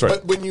 But, that's right.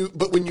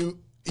 But when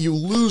you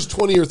lose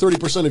 20 or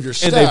 30% of your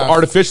staff, and they've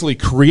artificially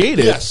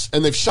created,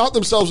 and they've shot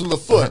themselves in the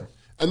foot,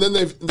 and then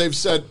they've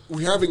said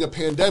we're having a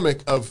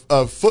pandemic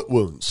of foot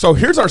wounds. So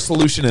here's our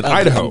solution in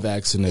Idaho.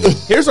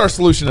 Here's our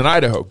solution in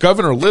Idaho.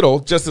 Governor Little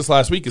just this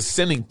last week is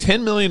sending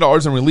 $10 million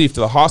in relief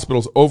to the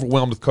hospitals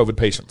overwhelmed with COVID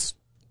patients.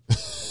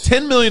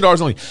 $10 million in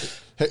relief.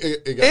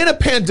 In a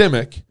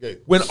pandemic,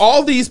 when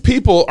all these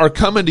people are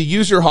coming to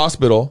use your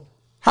hospital,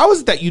 how is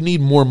it that you need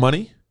more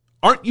money?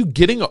 Aren't you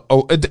getting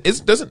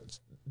doesn't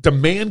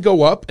demand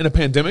go up in a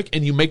pandemic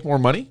and you make more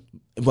money?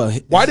 Well,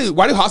 why do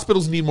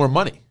hospitals need more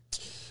money?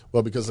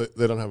 Well, because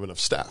they don't have enough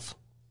staff.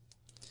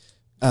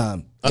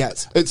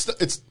 Yes. It's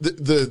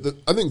the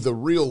I think the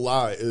real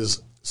lie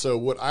is, so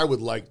what I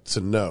would like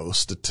to know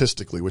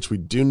statistically, which we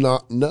do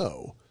not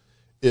know,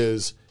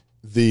 is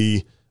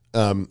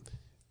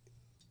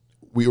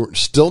we are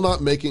still not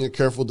making a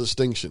careful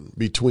distinction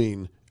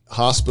between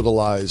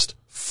hospitalized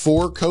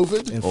for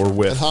COVID and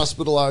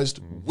hospitalized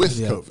with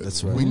COVID.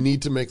 That's right. We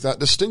need to make that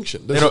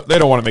distinction. They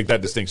don't want to make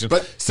that distinction.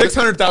 But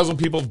 600,000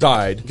 people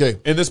died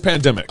in this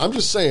pandemic. I'm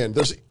just saying,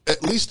 there's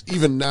at least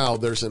even now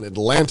there's an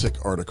Atlantic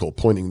article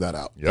pointing that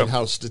out and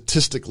how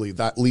statistically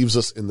that leaves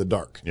us in the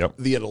dark. Yep.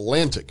 The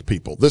Atlantic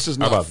people. This is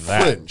not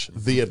fringe.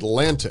 The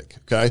Atlantic.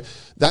 Okay,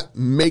 that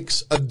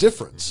makes a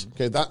difference.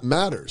 Okay, that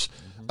matters.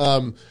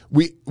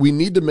 We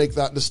need to make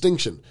that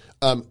distinction.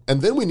 And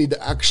then we need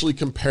to actually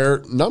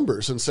compare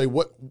numbers and say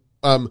what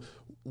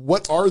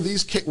are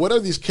these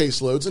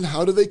caseloads and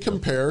how do they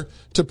compare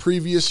to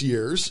previous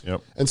years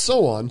and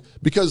so on,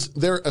 because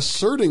they're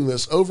asserting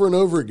this over and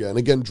over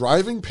again,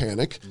 driving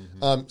panic,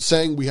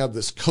 saying we have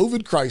this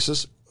COVID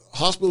crisis,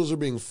 hospitals are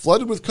being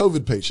flooded with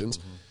COVID patients,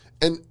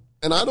 and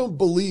I don't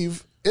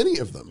believe any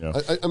of them.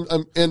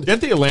 And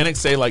didn't the Atlantic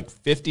say like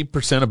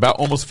 50%,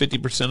 almost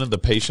 50% of the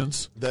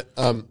patients that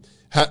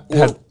had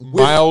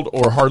mild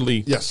or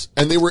hardly. Yes,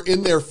 and they were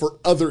in there for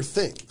other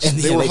things. And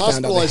they were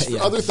hospitalized for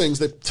other things.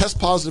 They test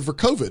positive for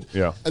COVID.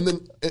 Yeah, and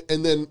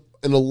then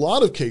in a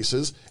lot of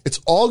cases, it's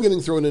all getting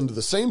thrown into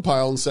the same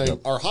pile and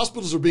saying our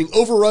hospitals are being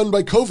overrun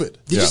by COVID.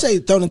 Did you say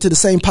thrown into the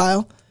same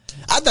pile?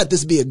 I thought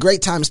this would be a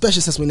great time,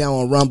 especially since we're now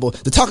on Rumble,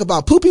 to talk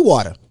about poopy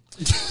water.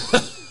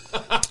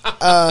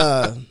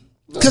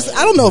 Because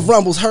I don't know if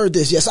Rumble's heard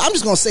this yet, so I'm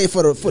just going to say it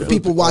for the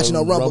people watching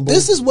on Rumble.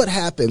 This is what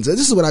happens, and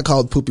this is what I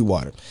call poopy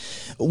water.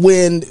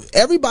 When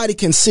everybody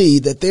can see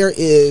that there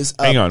is...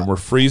 Hang on, we're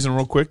freezing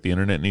real quick. The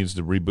internet needs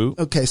to reboot.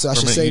 Okay, so I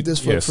should save this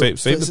for...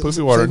 save the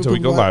poopy water until we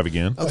go live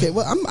again. Okay,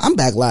 well, I'm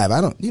back live. I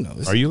don't,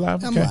 Are you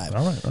live? I'm okay. live.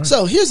 All right.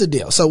 So here's the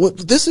deal. So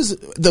this is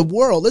the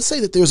world. Let's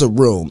say that there's a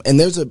room, and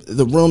there's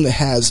the room that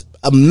has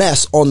a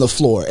mess on the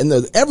floor, and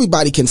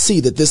everybody can see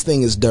that this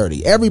thing is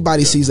dirty.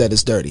 Everybody sees that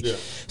it's dirty. Yeah.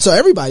 So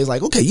everybody's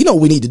like, okay, you know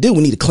what we need to do?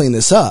 We need to clean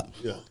this up.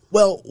 Yeah.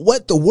 Well,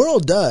 what the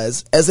world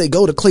does as they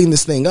go to clean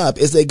this thing up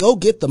is they go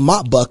get the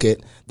mop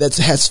bucket that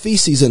has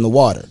feces in the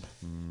water.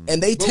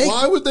 And they take...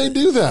 Why would they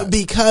do that?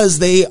 Because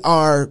they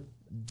are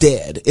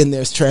dead in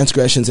their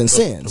transgressions and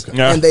sins. Okay.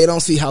 Yeah. And they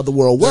don't see how the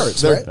world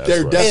works, right?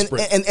 They're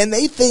desperate. And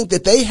they think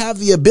that they have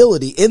the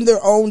ability in their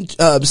own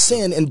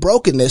sin and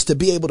brokenness to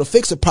be able to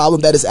fix a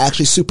problem that is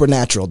actually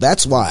supernatural.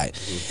 That's why.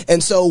 Mm-hmm.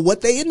 And so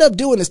what they end up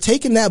doing is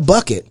taking that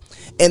bucket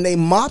and they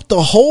mop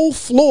the whole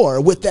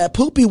floor with that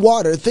poopy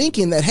water,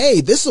 thinking that,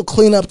 hey, this will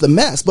clean up the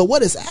mess. But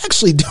what it's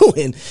actually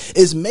doing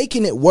is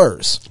making it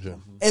worse. Yeah.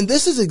 And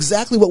this is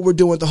exactly what we're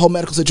doing with the whole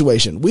medical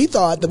situation. We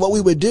thought that what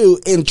we would do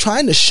in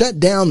trying to shut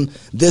down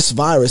this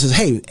virus is,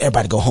 hey,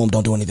 everybody go home,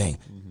 don't do anything.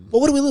 Mm-hmm. But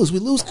what do we lose? We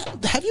lose.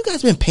 Have you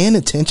guys been paying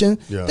attention?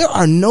 Yeah. There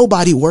are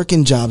nobody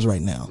working jobs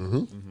right now. Mm-hmm.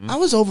 Mm-hmm. I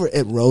was over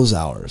at Rose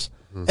Hours.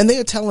 And they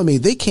are telling me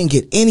they can't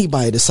get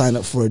anybody to sign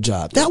up for a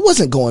job. That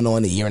wasn't going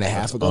on a year and a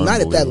half ago. Not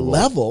at that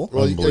level.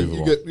 Well,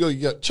 you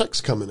get checks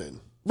coming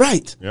in.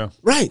 Right. Yeah.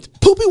 Right.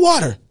 Poopy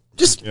water.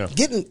 Just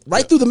getting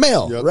right through the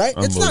mail, right?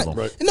 It's not,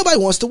 right. And nobody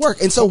wants to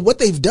work. And so what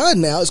they've done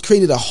now is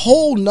created a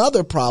whole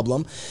nother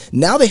problem.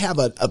 Now they have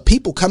a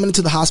people coming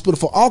into the hospital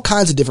for all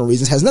kinds of different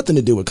reasons, has nothing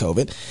to do with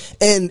COVID.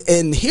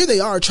 And here they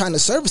are trying to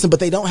service them,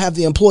 but they don't have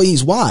the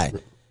employees. Why?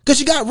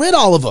 Because you got rid of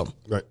all of them.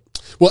 Right.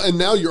 Well, and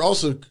now you're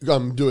also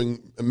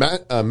doing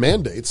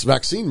mandates,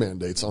 vaccine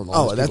mandates on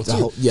all these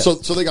people too.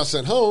 So they got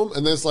sent home,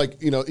 and then it's like,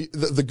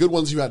 the good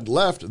ones you had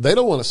left, they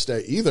don't want to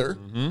stay either.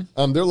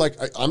 Mm-hmm. They're like,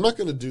 I'm not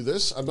going to do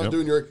this. I'm not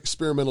doing your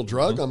experimental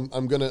drug.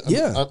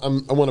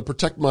 Mm-hmm. I want to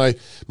protect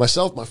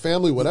myself, my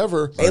family,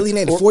 whatever.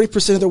 Alienated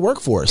 40% of their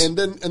workforce, and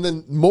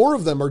then more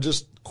of them are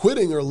just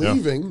quitting or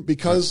leaving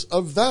because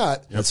of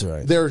that. That's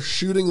right. They're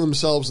shooting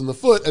themselves in the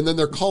foot, and then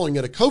they're calling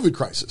it a COVID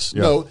crisis.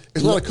 Yeah. No,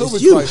 it's not a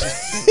COVID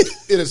crisis.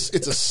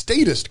 It's a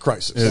statist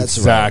crisis.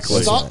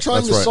 Exactly. Stop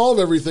trying to solve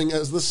everything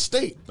as the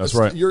state. That's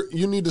right.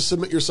 You need to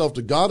submit yourself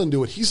to God and do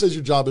what He says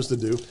your job is to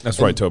do. That's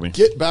right, Toby.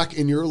 Get back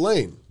in your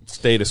lane.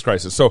 Status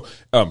crisis. So,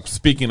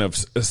 speaking of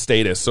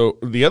status, so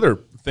the other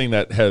thing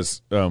that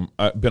has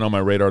been on my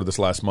radar this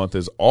last month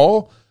is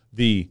all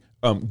the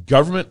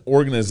government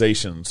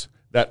organizations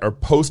that are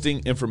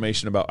posting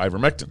information about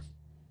ivermectin.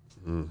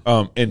 And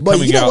but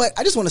you know what?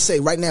 I just want to say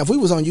right now, if we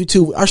was on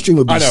YouTube, our stream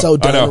would be so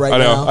done right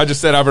now. I just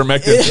said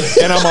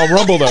ivermectin, and I'm on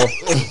Rumble though.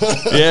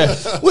 Yeah,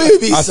 we'd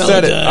be so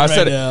done I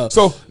said it. Now.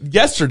 So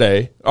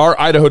yesterday, our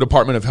Idaho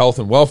Department of Health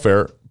and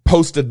Welfare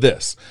posted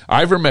this: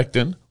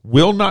 ivermectin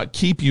will not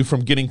keep you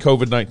from getting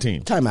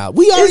COVID-19. Time out.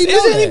 We already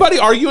know is anybody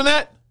arguing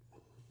that?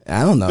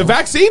 I don't know. The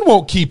vaccine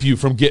won't keep you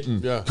from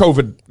getting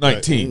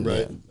COVID-19.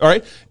 Right. All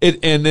right.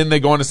 And then they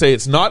go on to say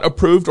it's not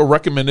approved or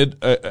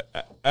recommended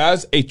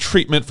as a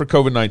treatment for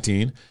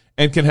COVID-19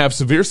 and can have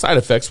severe side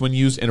effects when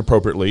used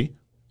inappropriately.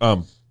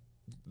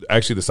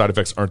 Actually, the side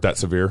effects aren't that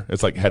severe.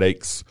 It's like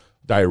headaches,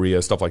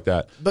 diarrhea, stuff like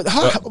that. But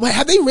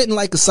have they written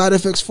like the side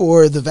effects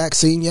for the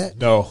vaccine yet?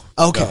 No.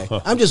 Okay.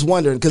 No. I'm just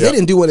wondering because they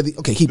didn't do one of the.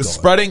 Okay, keep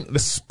going. The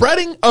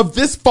spreading of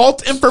this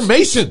false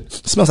information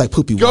smells like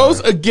poopy water.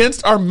 Goes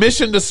against our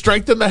mission to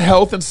strengthen the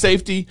health and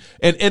safety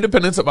and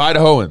independence of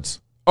Idahoans.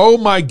 Oh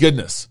my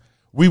goodness.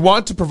 We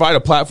want to provide a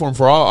platform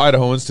for all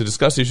Idahoans to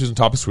discuss issues and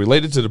topics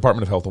related to the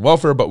Department of Health and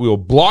Welfare, but we will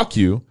block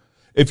you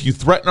if you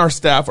threaten our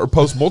staff or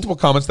post multiple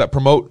comments that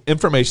promote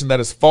information that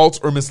is false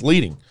or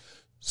misleading.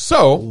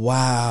 So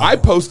I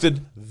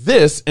posted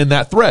this in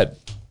that thread.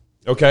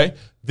 Okay.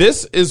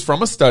 This is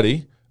from a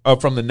study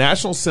from the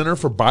National Center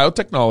for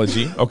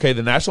Biotechnology. Okay.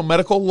 The National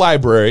Medical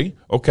Library.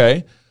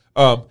 Okay.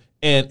 And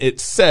it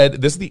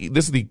said, this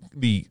is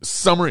the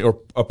summary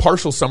or a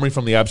partial summary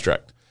from the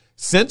abstract.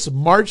 Since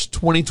March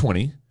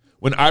 2020,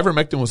 when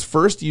ivermectin was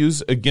first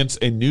used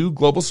against a new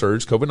global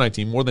surge,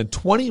 COVID-19, more than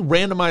 20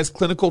 randomized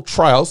clinical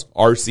trials,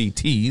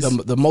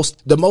 RCTs,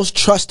 the most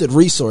trusted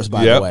resource,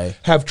 by the way,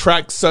 have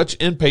tracked such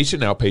inpatient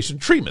and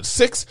outpatient treatment.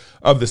 6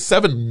 of the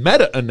 7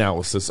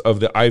 meta-analysis of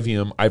the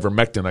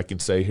ivermectin, I can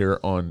say here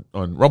on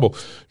Rumble,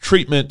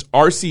 treatment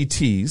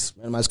RCTs.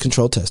 Randomized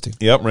control testing.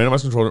 Yep,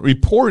 randomized control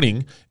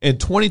reporting in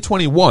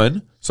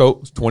 2021.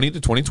 So 20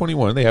 to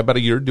 2021, they had about a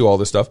year to do all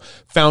this stuff,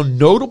 found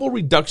notable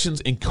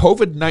reductions in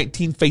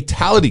COVID-19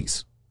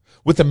 fatalities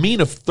with a mean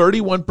of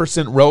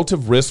 31%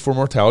 relative risk for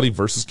mortality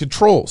versus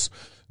controls.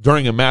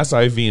 During a mass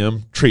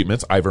IVM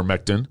treatments,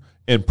 ivermectin,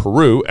 in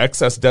Peru,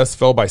 excess deaths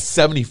fell by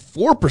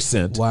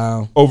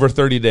 74% over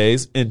 30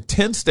 days in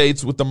 10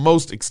 states with the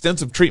most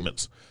extensive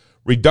treatments.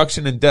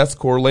 Reduction in deaths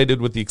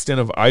correlated with the extent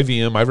of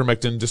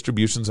ivermectin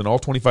distributions in all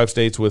 25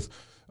 states with,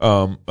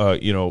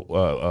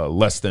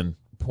 less than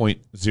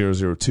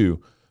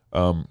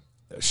 0.002.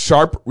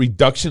 Sharp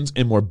reductions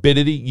in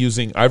morbidity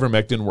using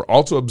ivermectin were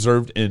also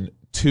observed in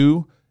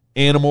 2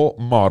 animal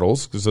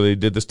models, so they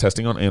did this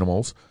testing on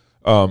animals,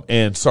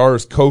 and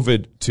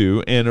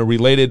SARS-CoV-2 and a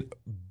related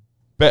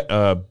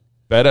beta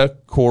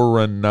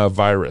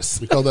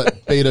coronavirus. We call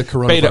that beta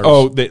coronavirus. Beta.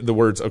 Oh, the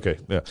words. Okay.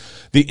 Yeah.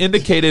 The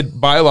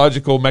indicated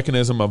biological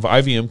mechanism of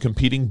IVM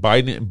competing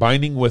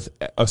binding with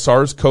a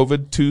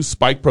SARS-CoV-2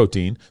 spike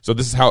protein. So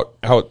this is how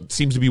it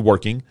seems to be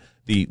working.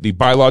 The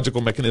biological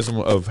mechanism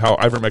of how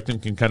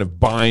ivermectin can kind of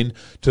bind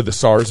to the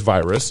SARS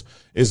virus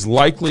is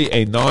likely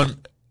a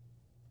non-epitope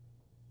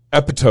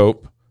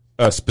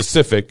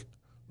specific.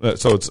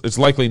 So it's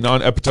likely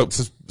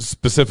non-epitope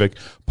specific,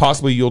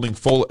 possibly yielding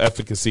full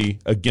efficacy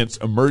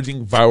against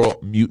emerging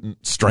viral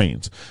mutant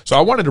strains. So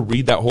I wanted to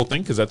read that whole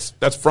thing because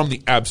that's from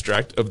the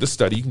abstract of the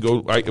study. You can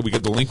go. We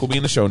get the link will be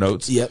in the show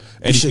notes. Yep.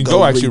 And you can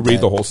go actually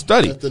read the whole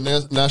study at the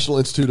National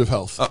Institute of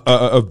Health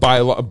of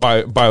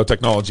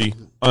biotechnology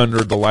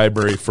under the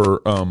Library for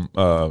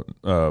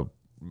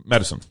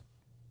Medicine.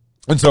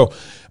 And so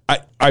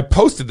I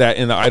posted that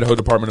in the Idaho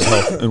Department of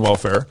Health and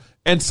Welfare,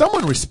 and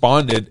someone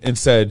responded and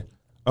said,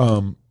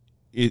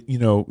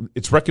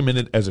 it's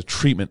recommended as a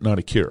treatment, not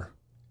a cure.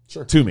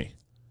 Sure. To me.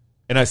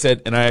 And I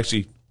said,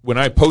 when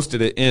I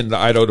posted it in the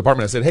Idaho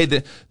Department, I said, hey,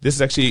 this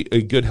is actually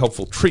a good,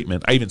 helpful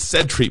treatment. I even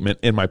said treatment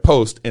in my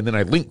post, and then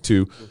I linked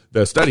to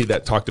the study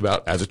that talked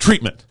about as a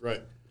treatment.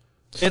 Right.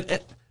 And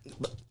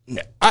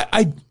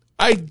I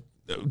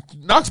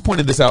Knox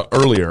pointed this out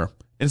earlier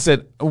and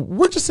said,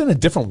 we're just in a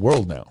different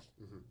world now.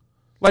 Mm-hmm.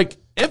 Like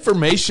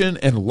information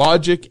and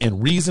logic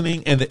and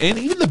reasoning and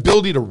even the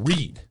ability to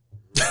read.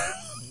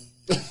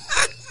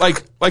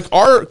 Like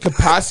our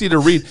capacity to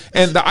read,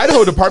 and the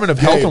Idaho Department of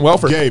Health and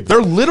Welfare, Gabe, they're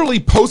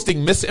literally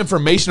posting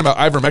misinformation about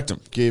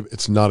ivermectin. Gabe,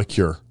 it's not a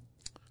cure.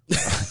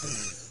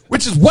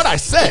 Which is what I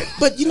said.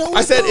 But you know what,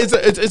 I said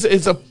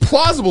it's a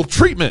plausible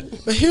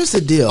treatment. But here's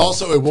the deal.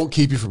 Also, it won't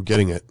keep you from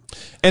getting it.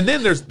 And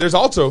then there's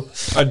also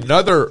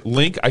another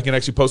link I can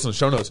actually post in the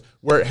show notes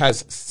where it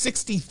has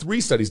 63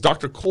 studies.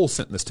 Dr. Cole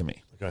sent this to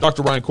me. Okay.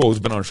 Dr. Ryan Cole, who's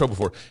been on our show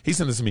before, he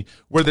sent this to me,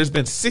 where there's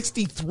been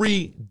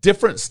 63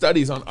 different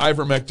studies on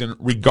ivermectin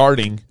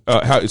regarding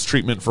how its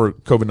treatment for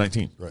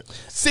COVID-19. Right.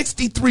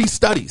 63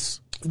 studies.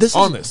 This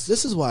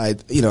is why,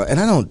 and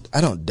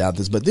I don't doubt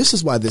this, but this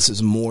is why this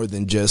is more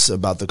than just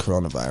about the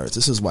coronavirus.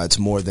 This is why it's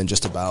more than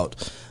just about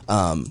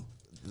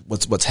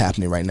what's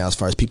happening right now as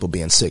far as people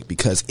being sick.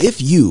 Because if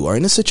you are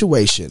in a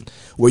situation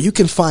where you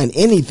can find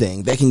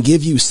anything that can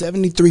give you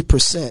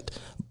 73%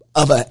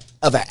 of an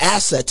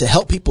asset to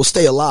help people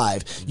stay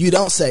alive, you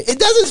don't say it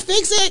doesn't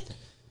fix it.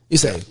 You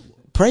say,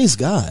 praise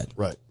God.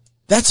 Right.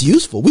 That's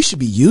useful. We should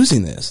be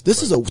using this.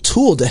 This is a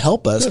tool to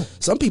help us. Yeah.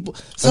 Some people,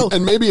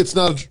 and maybe it's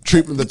not a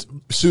treatment that's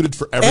suited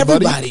for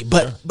everybody.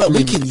 But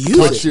we can use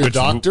it. Your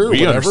doctor,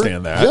 we whatever.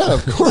 Understand that. Yeah,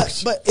 of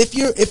course. But if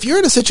you're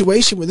in a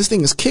situation where this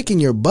thing is kicking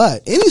your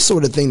butt, any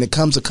sort of thing that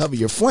comes to cover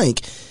your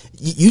flank,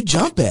 you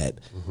jump at.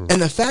 Mm-hmm.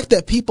 And the fact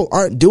that people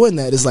aren't doing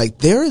that is like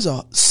there is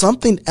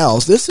something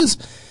else. This is,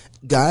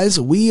 guys,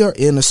 we are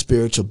in a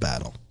spiritual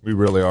battle. We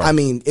really are. I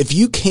mean, if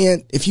you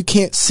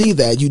can't see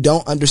that, you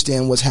don't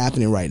understand what's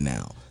happening right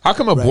now. How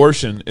come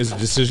abortion is a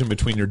decision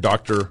between your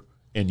doctor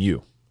and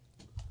you?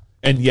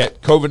 And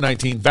yet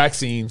COVID-19,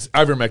 vaccines,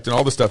 ivermectin,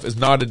 all this stuff is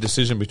not a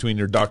decision between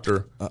your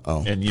doctor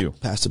and you.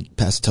 Pastor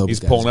Toby's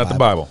He's pulling out the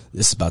Bible.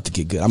 This is about to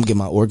get good. I'm getting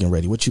my organ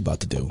ready. What you about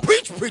to do?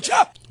 Preach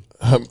up.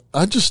 I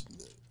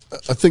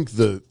think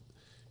the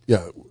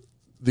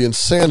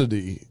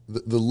insanity,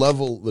 the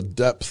level, the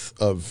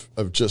depth of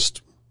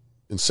just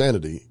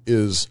insanity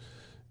is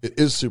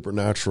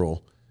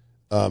supernatural.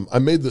 I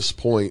made this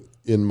point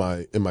in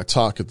my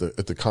talk at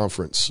the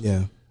conference.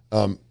 Yeah.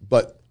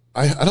 But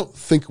I don't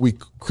think we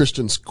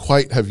Christians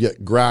quite have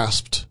yet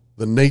grasped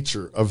the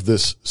nature of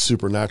this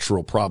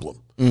supernatural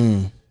problem.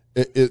 Mm.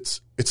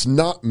 It's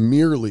not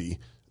merely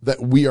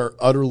that we are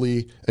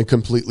utterly and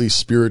completely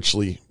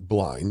spiritually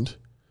blind.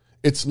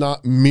 It's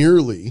not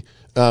merely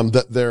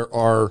that there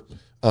are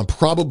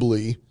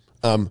probably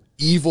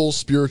evil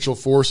spiritual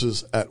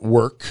forces at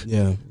work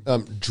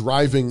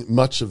driving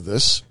much of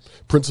this.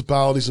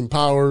 Principalities and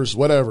powers,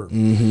 whatever,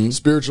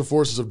 spiritual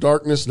forces of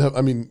darkness.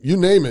 I mean, you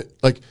name it.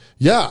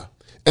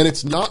 And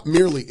it's not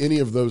merely any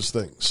of those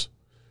things.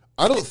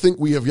 I don't think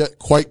we have yet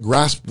quite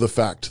grasped the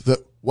fact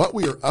that what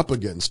we are up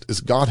against is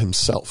God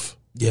himself.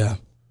 Yeah.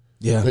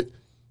 Yeah. Right?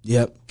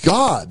 Yep.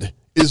 God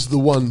is the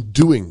one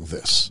doing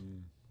this.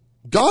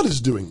 God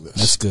is doing this.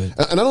 That's good.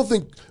 And I don't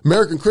think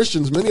American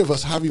Christians, many of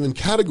us have even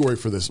category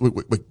for this.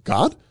 Wait,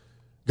 God?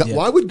 Yeah.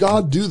 Why would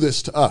God do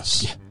this to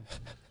us? Yeah.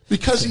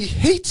 Because he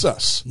hates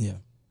us. Yeah.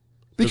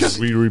 Because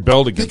we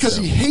rebelled against him. Because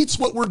he hates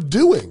what we're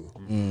doing.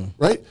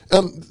 Right?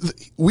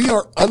 We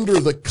are under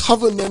the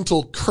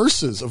covenantal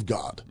curses of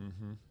God.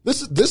 Mm-hmm.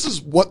 This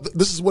is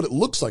what it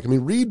looks like. I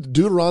mean, read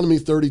Deuteronomy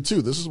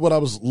 32. This is what I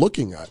was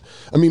looking at.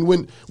 I mean,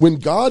 when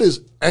God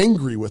is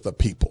angry with a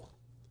people,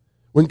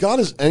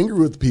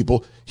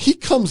 he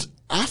comes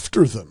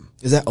after them.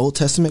 Is that Old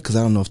Testament? Because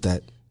I don't know if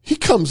that. He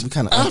comes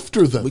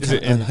after them. Is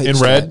it in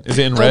red? Is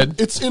it in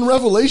red? It's in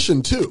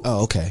Revelation too.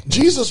 Oh, okay.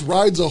 Jesus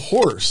rides a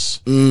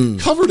horse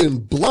covered in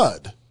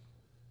blood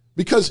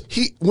because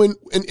he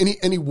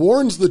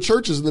warns the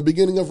churches in the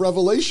beginning of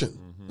Revelation.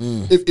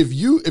 If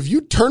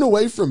you turn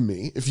away from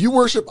me, if you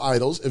worship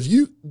idols, if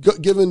you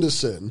give into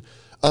sin,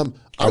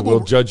 I will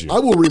judge you. I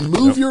will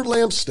remove your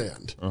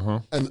lampstand,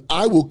 and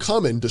I will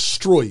come and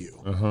destroy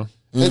you.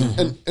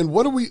 And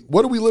what are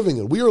we living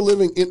in? We are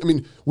living in. I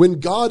mean, when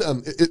God,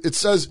 it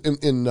says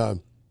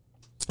in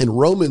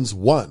Romans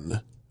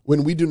 1,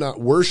 when we do not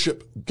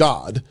worship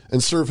God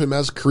and serve Him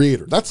as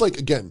Creator, that's like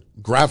again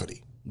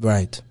gravity.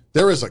 Right.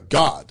 There is a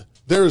God.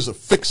 There is a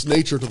fixed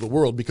nature to the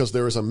world because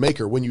there is a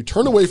Maker. When you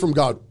turn away from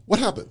God, what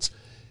happens?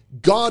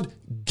 God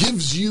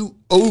gives you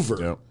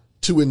over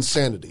to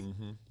insanity,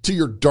 to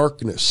your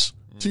darkness,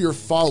 to your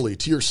folly,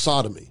 to your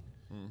sodomy.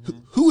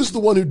 Who is the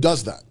one who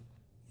does that?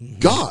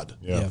 God.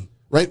 Yeah.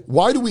 Right?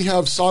 Why do we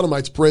have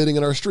sodomites parading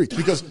in our streets?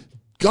 Because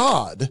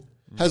God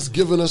has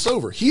given us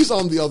over. He's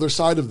on the other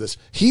side of this.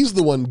 He's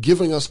the one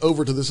giving us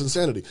over to this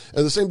insanity.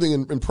 And the same thing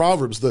in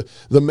Proverbs, the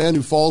man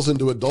who falls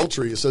into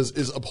adultery, it says,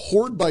 is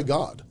abhorred by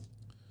God.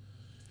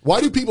 Why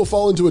do people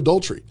fall into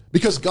adultery?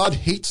 Because God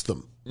hates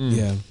them.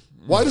 Yeah.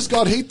 Why does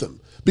God hate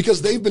them?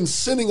 Because they've been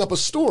sinning up a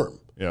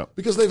storm. Yeah.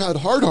 Because they've had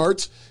hard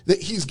hearts,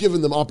 that He's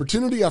given them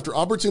opportunity after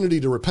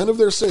opportunity to repent of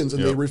their sins,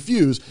 and they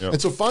refuse.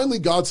 And so finally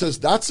God says,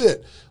 that's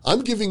it.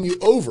 I'm giving you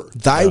over.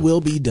 Thy will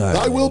be done.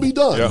 Thy will be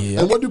done. Yeah.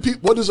 And what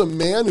does a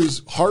man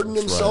who's hardened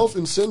himself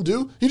in sin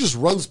do? He just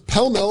runs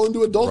pell-mell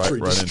into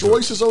adultery,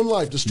 destroys his own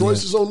life,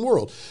 destroys his own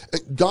world.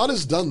 And God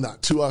has done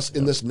that to us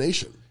in this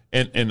nation.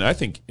 And I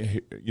think,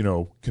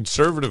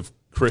 conservative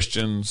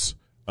Christians,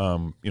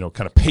 kind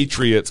of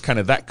patriots, kind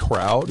of that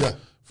crowd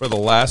for the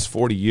last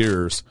 40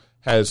 years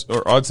has,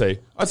 or I'd say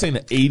in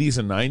the 80s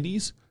and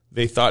 90s,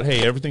 they thought,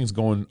 hey, everything's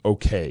going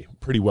okay,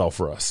 pretty well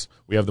for us.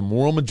 We have the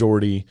moral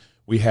majority.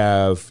 We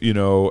have,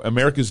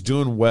 America's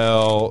doing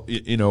well.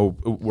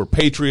 We're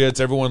patriots.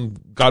 Everyone,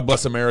 God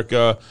bless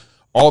America.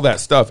 All that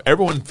stuff.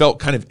 Everyone felt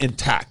kind of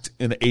intact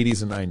in the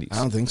 80s and 90s. I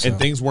don't think so. And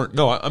things weren't.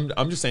 No,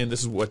 I'm just saying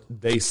this is what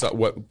they saw,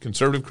 what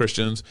conservative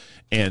Christians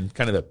and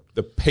kind of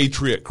the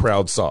patriot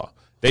crowd saw.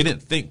 They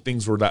didn't think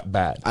things were that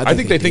bad. I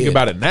think they think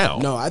about it now.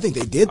 No, I think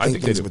they did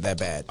think things were that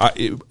bad. I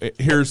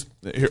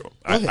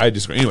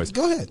disagree. Anyways,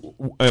 go ahead.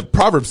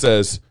 Proverbs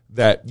says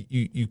that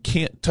you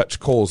can't touch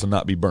coals and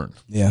not be burned.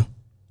 Yeah.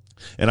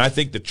 And I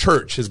think the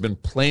church has been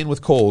playing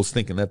with coals,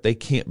 thinking that they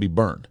can't be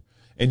burned.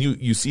 And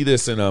you see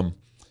this in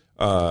how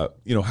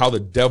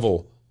the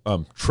devil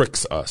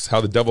tricks us, how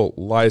the devil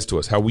lies to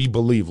us, how we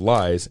believe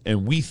lies,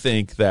 and we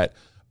think that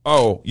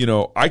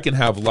I can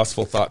have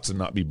lustful thoughts and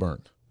not be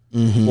burned.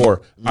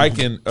 Or I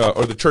can,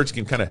 or the church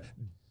can kind of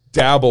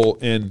dabble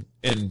in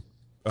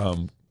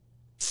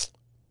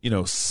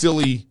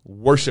silly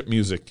worship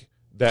music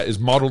that is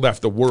modeled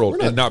after the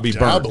world and not be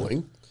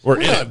burned.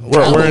 We're in it.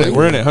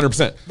 We're in it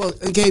 100%. Well,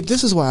 and Gabe,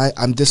 this is why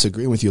I'm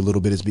disagreeing with you a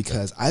little bit, is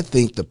because I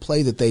think the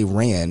play that they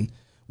ran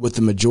with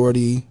the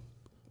majority,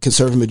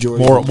 conservative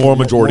majority, more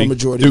majority, Newt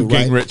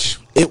Gingrich,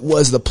 it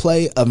was the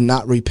play of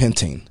not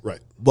repenting.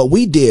 Right. What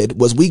we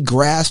did was we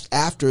grasped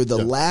after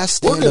the last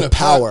stand of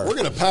power. We're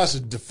going to pass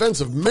a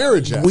Defense of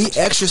Marriage Act. We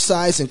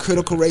exercised in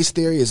critical race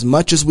theory as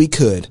much as we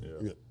could.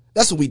 Yeah.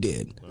 That's what we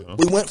did.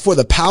 We went for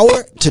the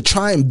power to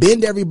try and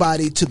bend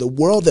everybody to the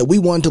world that we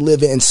wanted to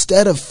live in,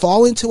 instead of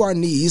falling to our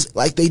knees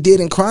like they did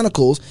in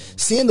Chronicles,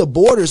 seeing the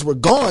borders were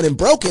gone and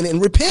broken,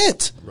 and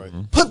repent. Right.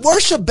 Put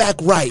worship back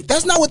right.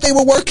 That's not what they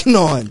were working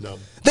on. No.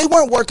 They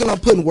weren't working on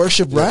putting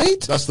worship right.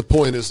 That's the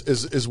point,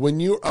 is when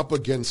you're up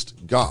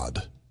against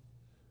God,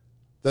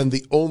 then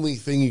the only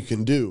thing you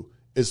can do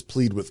is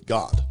plead with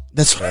God.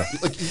 That's right.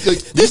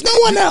 There's no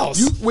one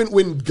else.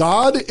 When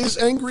God is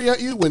angry at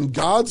you, when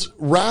God's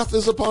wrath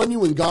is upon you,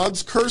 when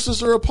God's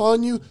curses are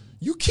upon you,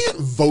 you can't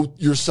vote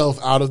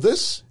yourself out of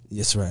this.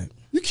 That's right.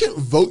 You can't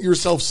vote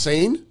yourself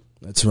sane.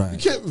 That's right. You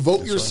can't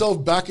vote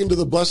yourself back into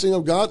the blessing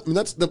of God. I mean,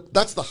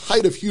 that's the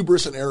height of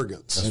hubris and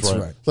arrogance. That's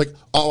right. Like,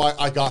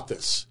 I got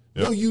this.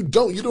 Yep. No, you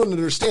don't. You don't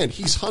understand.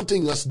 He's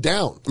hunting us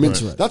down. I mean,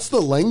 that's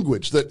the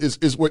language that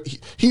is what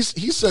he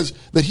says,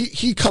 that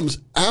he comes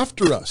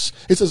after us.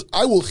 It says,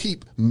 I will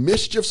heap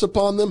mischiefs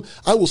upon them.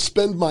 I will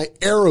spend my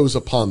arrows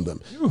upon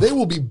them. They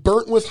will be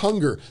burnt with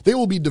hunger. They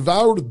will be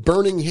devoured with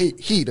burning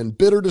heat and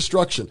bitter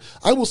destruction.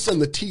 I will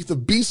send the teeth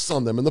of beasts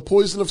on them and the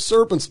poison of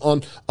serpents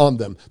on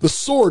them, the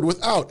sword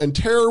without and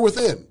terror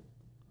within.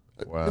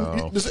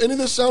 Wow. Does any of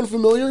this sound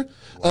familiar?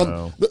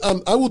 Wow.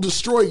 I will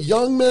destroy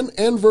young men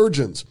and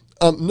virgins.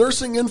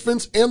 Nursing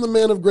infants and the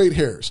man of great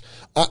hairs.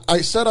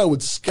 I said I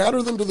would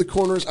scatter them to the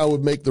corners. I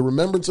would make the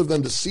remembrance of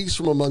them to cease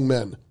from among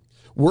men.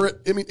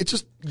 It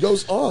just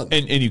goes on.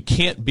 And you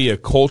can't be a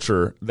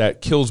culture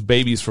that kills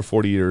babies for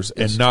 40 years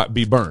and not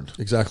be burned.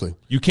 Exactly.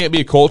 You can't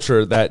be a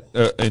culture that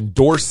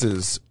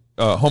endorses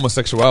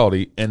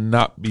homosexuality and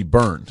not be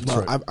burned.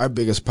 Well, our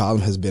biggest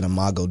problem has been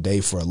Imago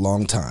Dei for a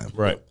long time.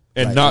 Right.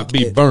 And not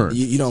be burned.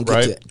 You don't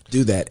get to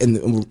do that. And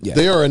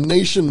They are a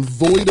nation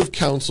void of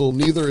counsel,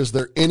 neither is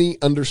there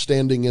any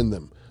understanding in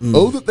them.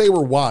 Oh, that they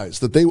were wise,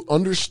 that they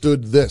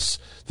understood this,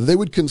 that they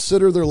would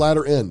consider their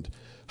latter end.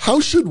 How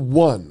should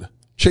one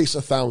chase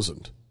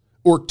 1,000,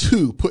 or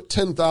two put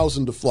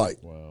 10,000 to flight?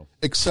 Wow.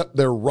 Except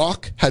their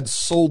rock had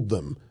sold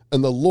them,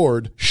 and the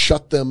Lord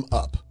shut them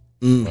up.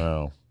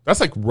 Wow. That's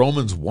like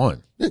Romans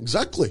 1. Yeah,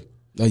 exactly.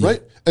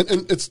 Right?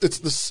 And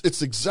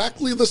it's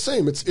exactly the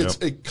same. It's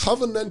a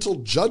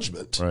covenantal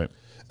judgment. Right.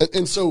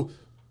 And so,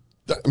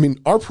 I mean,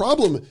 our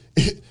problem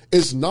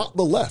is not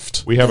the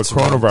left. We have a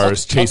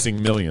coronavirus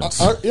chasing millions.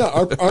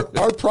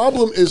 Our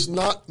problem is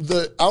not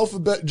the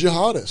alphabet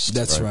jihadists.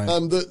 That's right.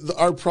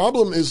 Our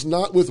problem is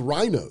not with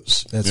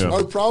rhinos. That's right.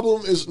 Our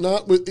problem is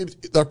not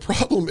with. Our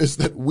problem is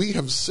that we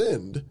have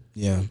sinned.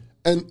 Yeah.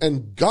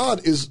 And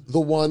God is the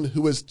one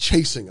who is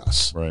chasing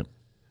us. Right.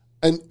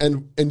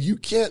 And you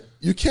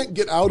can't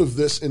get out of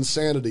this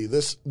insanity,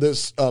 this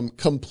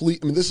complete.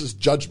 I mean, this is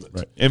judgment.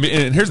 Right. And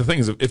here's the thing: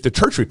 is if the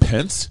church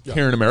repents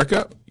here in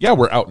America,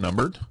 we're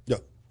outnumbered. Yeah,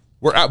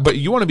 we're out. But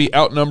you want to be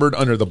outnumbered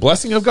under the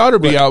blessing of God, or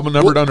be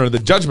outnumbered under the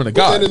judgment of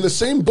God? And in the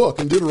same book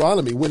in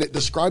Deuteronomy, when it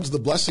describes the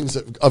blessings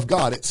of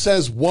God, it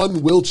says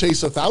one will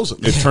chase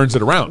 1,000. It turns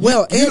it around.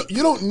 Well,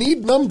 you don't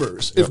need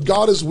numbers if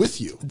God is with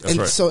you. And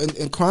right. so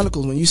in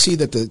Chronicles, when you see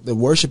that the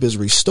worship is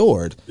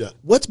restored,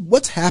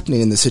 what's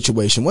happening in the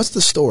situation? What's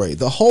the story?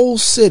 The whole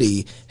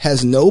city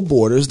has no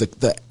borders.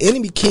 The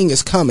enemy king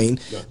is coming.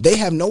 Yeah. They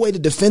have no way to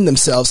defend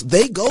themselves.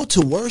 They go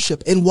to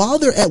worship. And while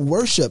they're at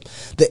worship,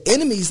 the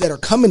enemies that are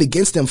coming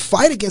against them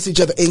fight against each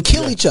other and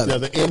kill each other. Yeah,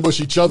 they ambush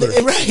each other.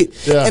 Right.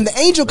 Yeah. And the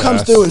angel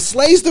comes through and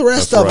slays the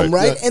rest of them,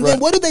 right? Yeah, and then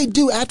what do they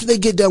do after they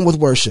get done with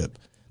worship?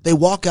 They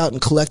walk out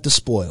and collect the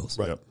spoils.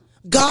 Right.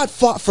 God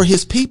fought for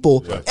his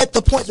people at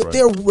the point that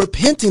they're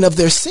repenting of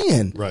their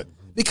sin. Right.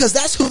 Because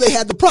that's who they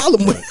had the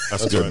problem with.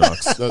 That's good,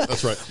 Knox.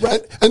 That's right.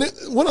 Right. And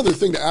one other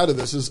thing to add to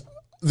this is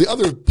the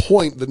other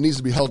point that needs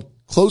to be held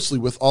closely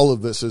with all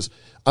of this is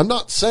I'm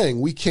not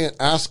saying we can't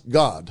ask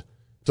God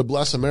to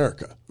bless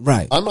America.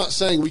 Right. I'm not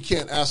saying we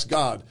can't ask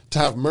God to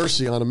have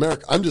mercy on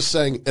America. I'm just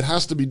saying it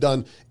has to be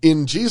done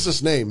in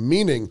Jesus' name,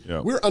 meaning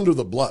we're under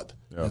the blood.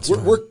 Yeah.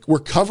 We're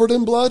covered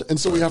in blood, and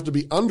so we have to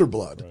be under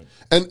blood.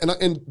 Right.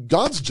 And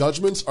God's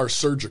judgments are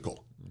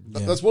surgical.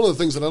 Yeah. That's one of the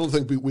things that I don't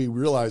think we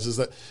realize is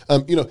that,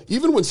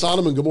 even when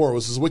Sodom and Gomorrah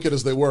was as wicked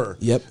as they were,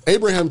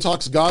 Abraham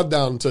talks God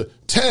down to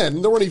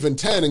 10. There weren't even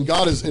 10, and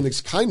God is in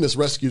his kindness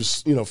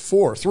rescues,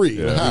 4, 3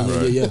 and a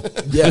half.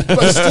 Yeah.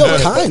 But still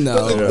kind,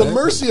 though. The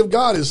mercy of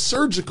God is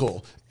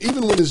surgical,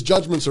 even when his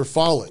judgments are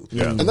falling.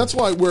 Yeah. And that's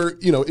why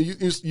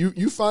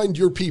you find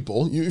your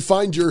people, you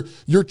find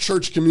your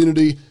church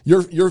community,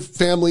 your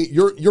family,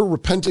 you're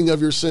repenting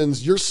of your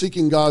sins, you're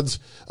seeking God's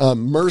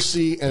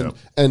mercy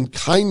and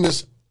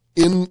kindness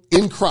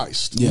in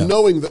Christ,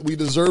 knowing that we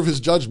deserve his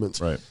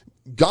judgments. Right.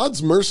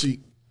 God's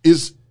mercy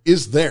is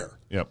there.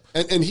 Yep.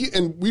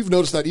 And we've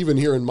noticed that even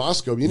here in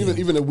Moscow, even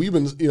we've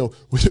been,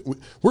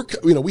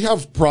 we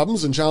have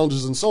problems and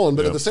challenges and so on,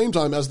 but at the same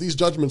time, as these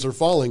judgments are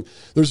falling,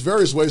 there's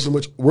various ways in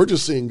which we're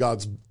just seeing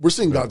God's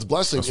blessing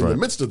in the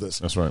midst of this.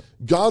 That's right.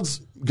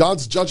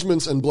 God's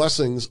judgments and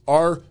blessings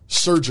are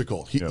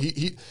surgical.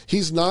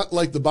 He's not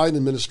like the Biden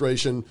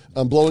administration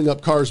blowing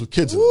up cars with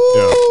kids in them.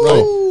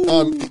 Right?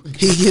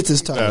 He hits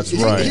his target. That's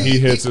right. He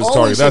hits his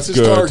target. That's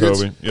good,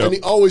 Toby. Yep. And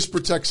he always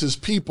protects his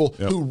people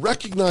who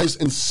recognize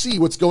and see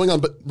what's going on,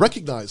 but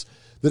recognize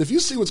that if you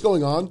see what's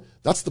going on,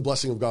 that's the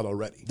blessing of God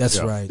already.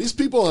 That's right. These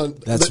people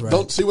that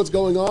don't see what's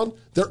going on,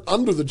 they're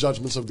under the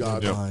judgments of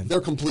God. They're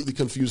completely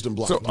confused and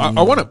blind. So I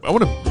want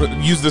to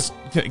use this.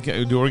 We're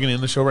going to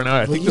end the show right now.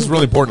 I think this is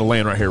really important to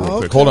land right here real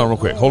quick. Hold on real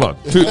quick. Hold on.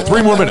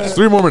 3 more minutes.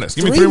 3 more minutes.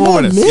 Give me 3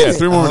 more minutes. Yeah,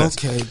 3 more minutes.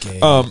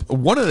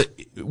 Okay.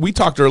 We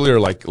talked earlier,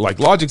 like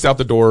logic's out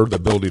the door, the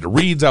ability to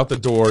read's out the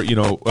door,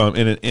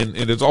 and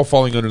it's all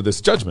falling under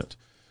this judgment.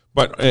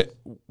 But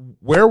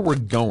where we're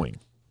going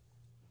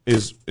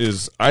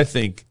is I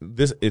think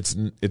it's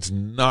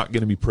not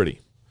going to be pretty.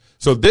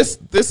 So this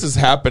is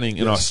happening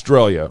in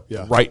Australia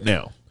right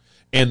now,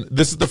 and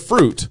this is the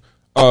fruit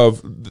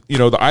of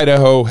the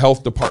Idaho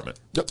Health Department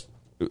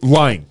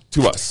lying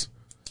to us,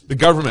 the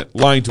government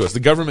lying to us,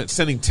 the government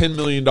sending $10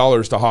 million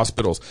to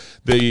hospitals,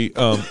 the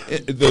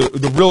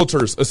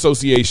Realtors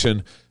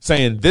Association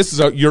saying this is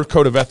your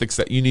code of ethics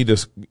that you need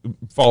to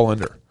fall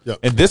under,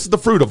 and this is the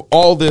fruit of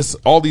all these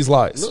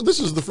lies. No, this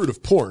is the fruit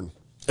of porn.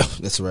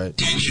 That's right.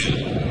 Attention.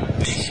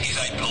 This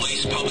is a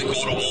police public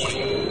order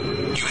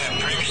warning. You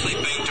have previously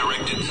been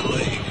directed to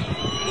leave.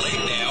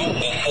 Leave now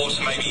or force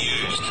may be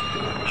used.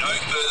 No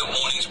further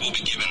warnings will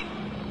be given.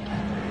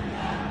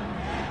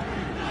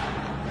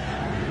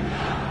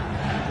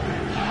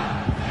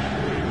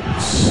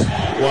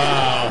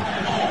 Wow.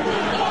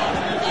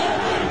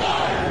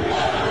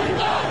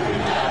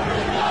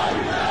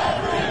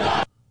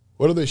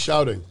 What are they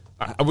shouting?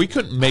 We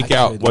couldn't make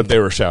out what they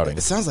were shouting.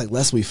 It sounds like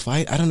 "Lest We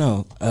Fight." I don't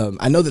know.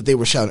 I know that they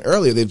were shouting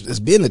earlier.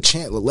 There's been a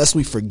chant "Lest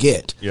We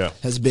Forget."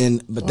 Has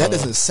been, but that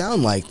doesn't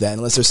sound like that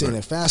unless they're saying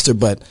it faster.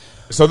 But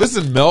so this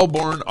is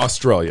Melbourne,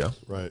 Australia.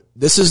 Right.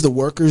 This is the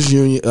workers'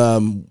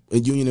 union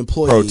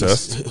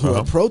employees who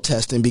are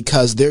protesting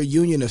because their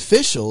union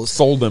officials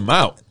sold them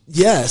out.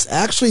 Yes,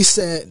 actually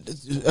said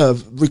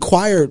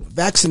required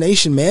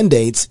vaccination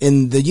mandates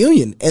in the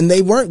union, and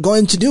they weren't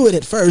going to do it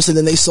at first, and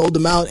then they sold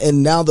them out,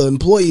 and now the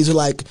employees are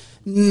like,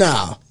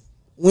 "No,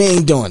 we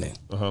ain't doing it."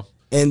 Uh-huh.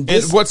 And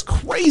what's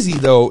crazy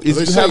though is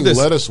Are they you have saying this.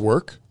 let us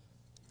work?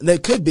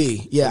 That could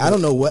be. Yeah, I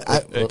don't know what. I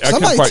Somebody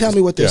couldn't tell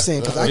me what they're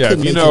saying, because I couldn't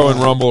if you make know it in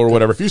out. Rumble or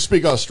whatever. If you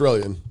speak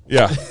Australian,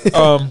 Yeah.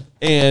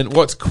 And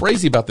what's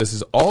crazy about this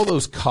is all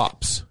those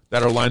cops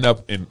that are lined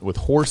up with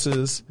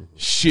horses,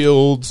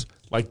 shields,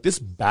 like this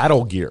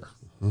battle gear.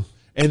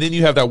 And then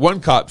you have that one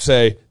cop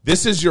say,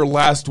 "This is your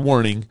last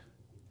warning.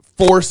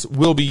 Force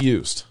will be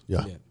used."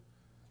 yeah.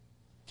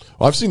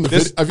 Well, I've seen the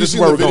This- video. Have you this is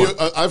seen where the we're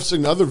video? I've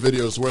seen other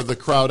videos where the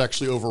crowd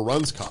actually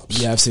overruns cops.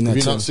 Yeah, I've seen that Have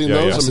you too. not seen Yeah,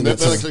 those? yeah. I I've mean, seen that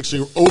that's too.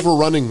 actually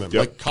overrunning them. Yep.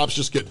 Like cops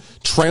just get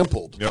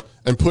trampled Yep.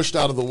 and pushed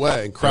out of the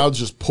way, and crowds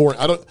just pouring.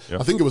 I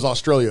think it was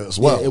Australia as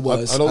well. Yeah, it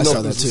was. I don't I know saw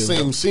if it's that the too.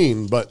 same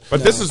scene, but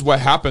This is what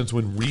happens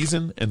when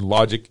reason and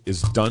logic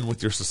is done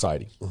with your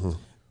society.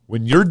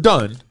 When you're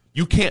done,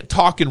 you can't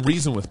talk and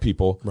reason with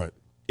people. Right.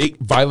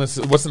 Violence.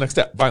 What's the next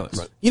step? Violence.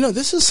 Right. You know,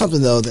 this is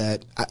something though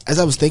that, as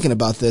I was thinking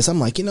about this, I'm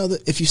like,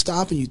 that if you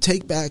stop and you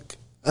take back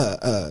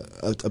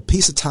a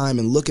piece of time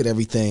and look at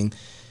everything,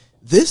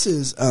 this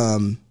is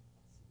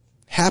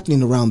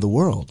happening around the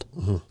world.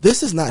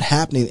 This is not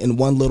happening in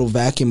one little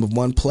vacuum of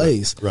one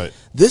place. Right.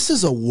 This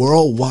is a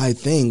worldwide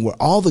thing where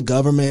all the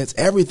governments,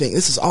 everything,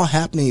 this is all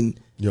happening.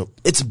 Yep.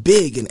 It's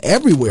big and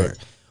everywhere. Right.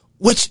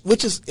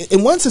 Which is,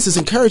 in one sense, is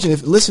encouraging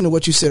if listen to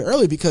what you said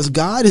earlier, because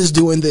God is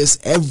doing this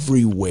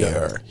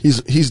everywhere.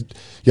 He's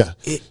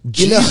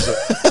You know-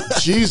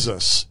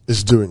 Jesus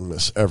is doing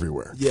this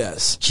everywhere.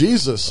 Yes.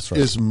 Jesus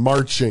is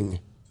marching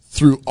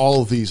through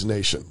all these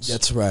nations.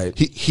 That's right.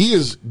 He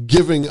is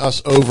giving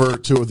us over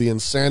to the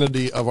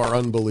insanity of our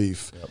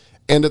unbelief.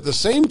 And at the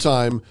same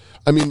time,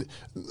 I mean,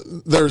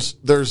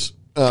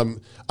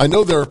 I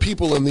know there are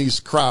people in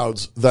these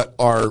crowds that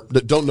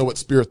don't know what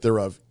spirit they're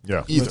of.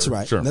 Yeah. Either. That's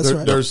right. Sure. That's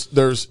right.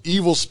 There's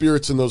evil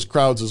spirits in those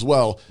crowds as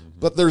well,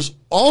 but there's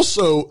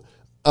also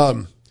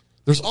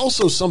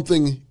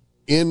something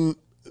in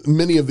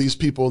many of these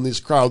people in these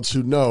crowds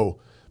who know.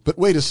 But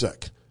wait a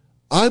sec,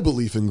 I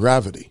believe in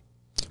gravity.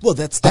 Well,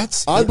 that's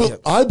I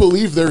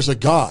believe there's a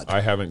God.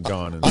 I haven't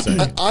gone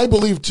insane. I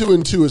believe 2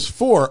 and 2 is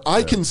 4.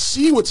 I can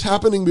see what's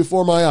happening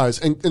before my eyes,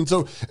 and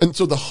so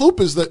the hope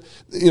is that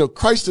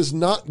Christ has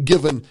not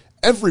given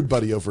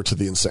everybody over to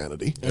the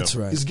insanity. That's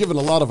right. He's given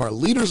a lot of our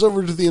leaders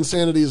over to the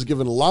insanity. He's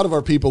given a lot of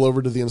our people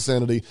over to the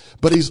insanity.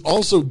 But he's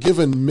also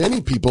given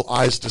many people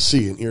eyes to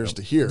see and ears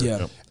to hear.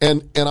 Yeah.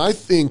 And I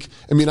think,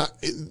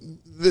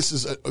 this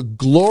is a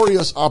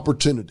glorious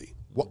opportunity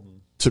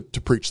to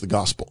preach the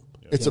gospel.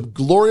 It's a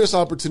glorious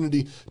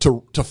opportunity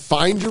to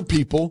find your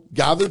people,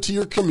 gather to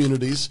your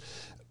communities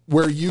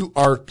where you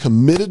are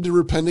committed to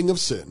repenting of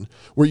sin,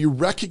 where you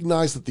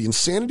recognize that the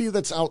insanity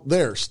that's out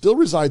there still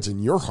resides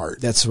in your heart.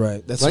 That's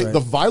right. That's right. right. The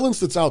violence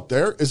that's out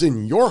there is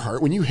in your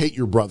heart when you hate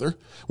your brother,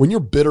 when you're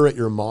bitter at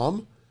your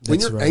mom, when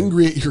That's you're right.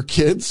 angry at your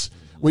kids,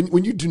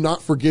 when you do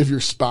not forgive your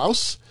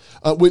spouse.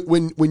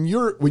 When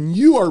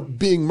you are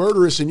being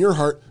murderous in your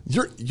heart,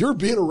 you're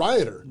being a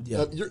rioter.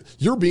 Yeah.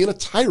 You're being a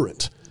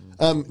tyrant.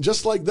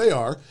 Just like they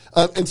are.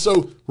 And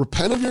so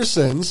repent of your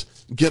sins,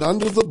 get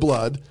under the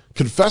blood,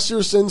 confess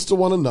your sins to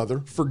one another,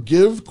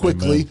 forgive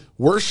quickly,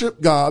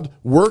 worship God,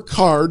 work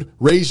hard,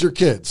 raise your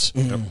kids.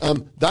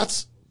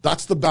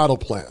 That's the battle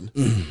plan.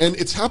 And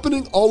it's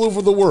happening all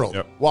over the world.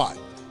 Yep. Why?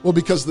 Well,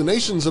 because the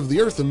nations of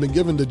the earth have been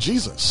given to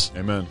Jesus.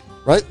 Amen.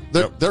 Right?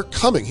 They're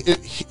coming.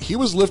 He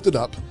was lifted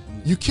up.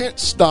 You can't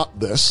stop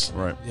this.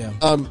 Right.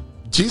 Yeah.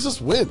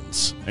 Jesus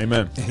wins.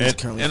 Amen. he's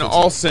currently And fixing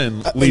all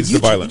sin leads you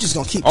to violence. just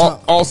gonna keep all,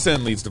 talking. all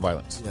sin leads to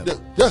violence.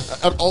 Yeah.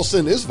 All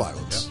sin is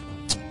violence.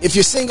 If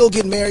you're single,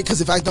 get married,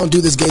 because if I don't do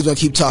this, Gabe's going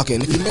to keep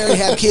talking. If you're married,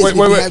 have kids. Wait, if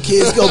you wait. have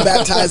kids, go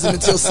baptize them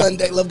until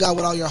Sunday. Love God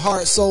with all your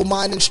heart, soul,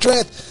 mind, and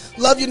strength.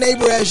 Love your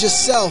neighbor as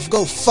yourself.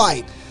 Go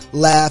fight,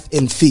 laugh,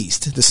 and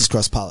feast. This is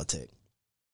Cross Politics.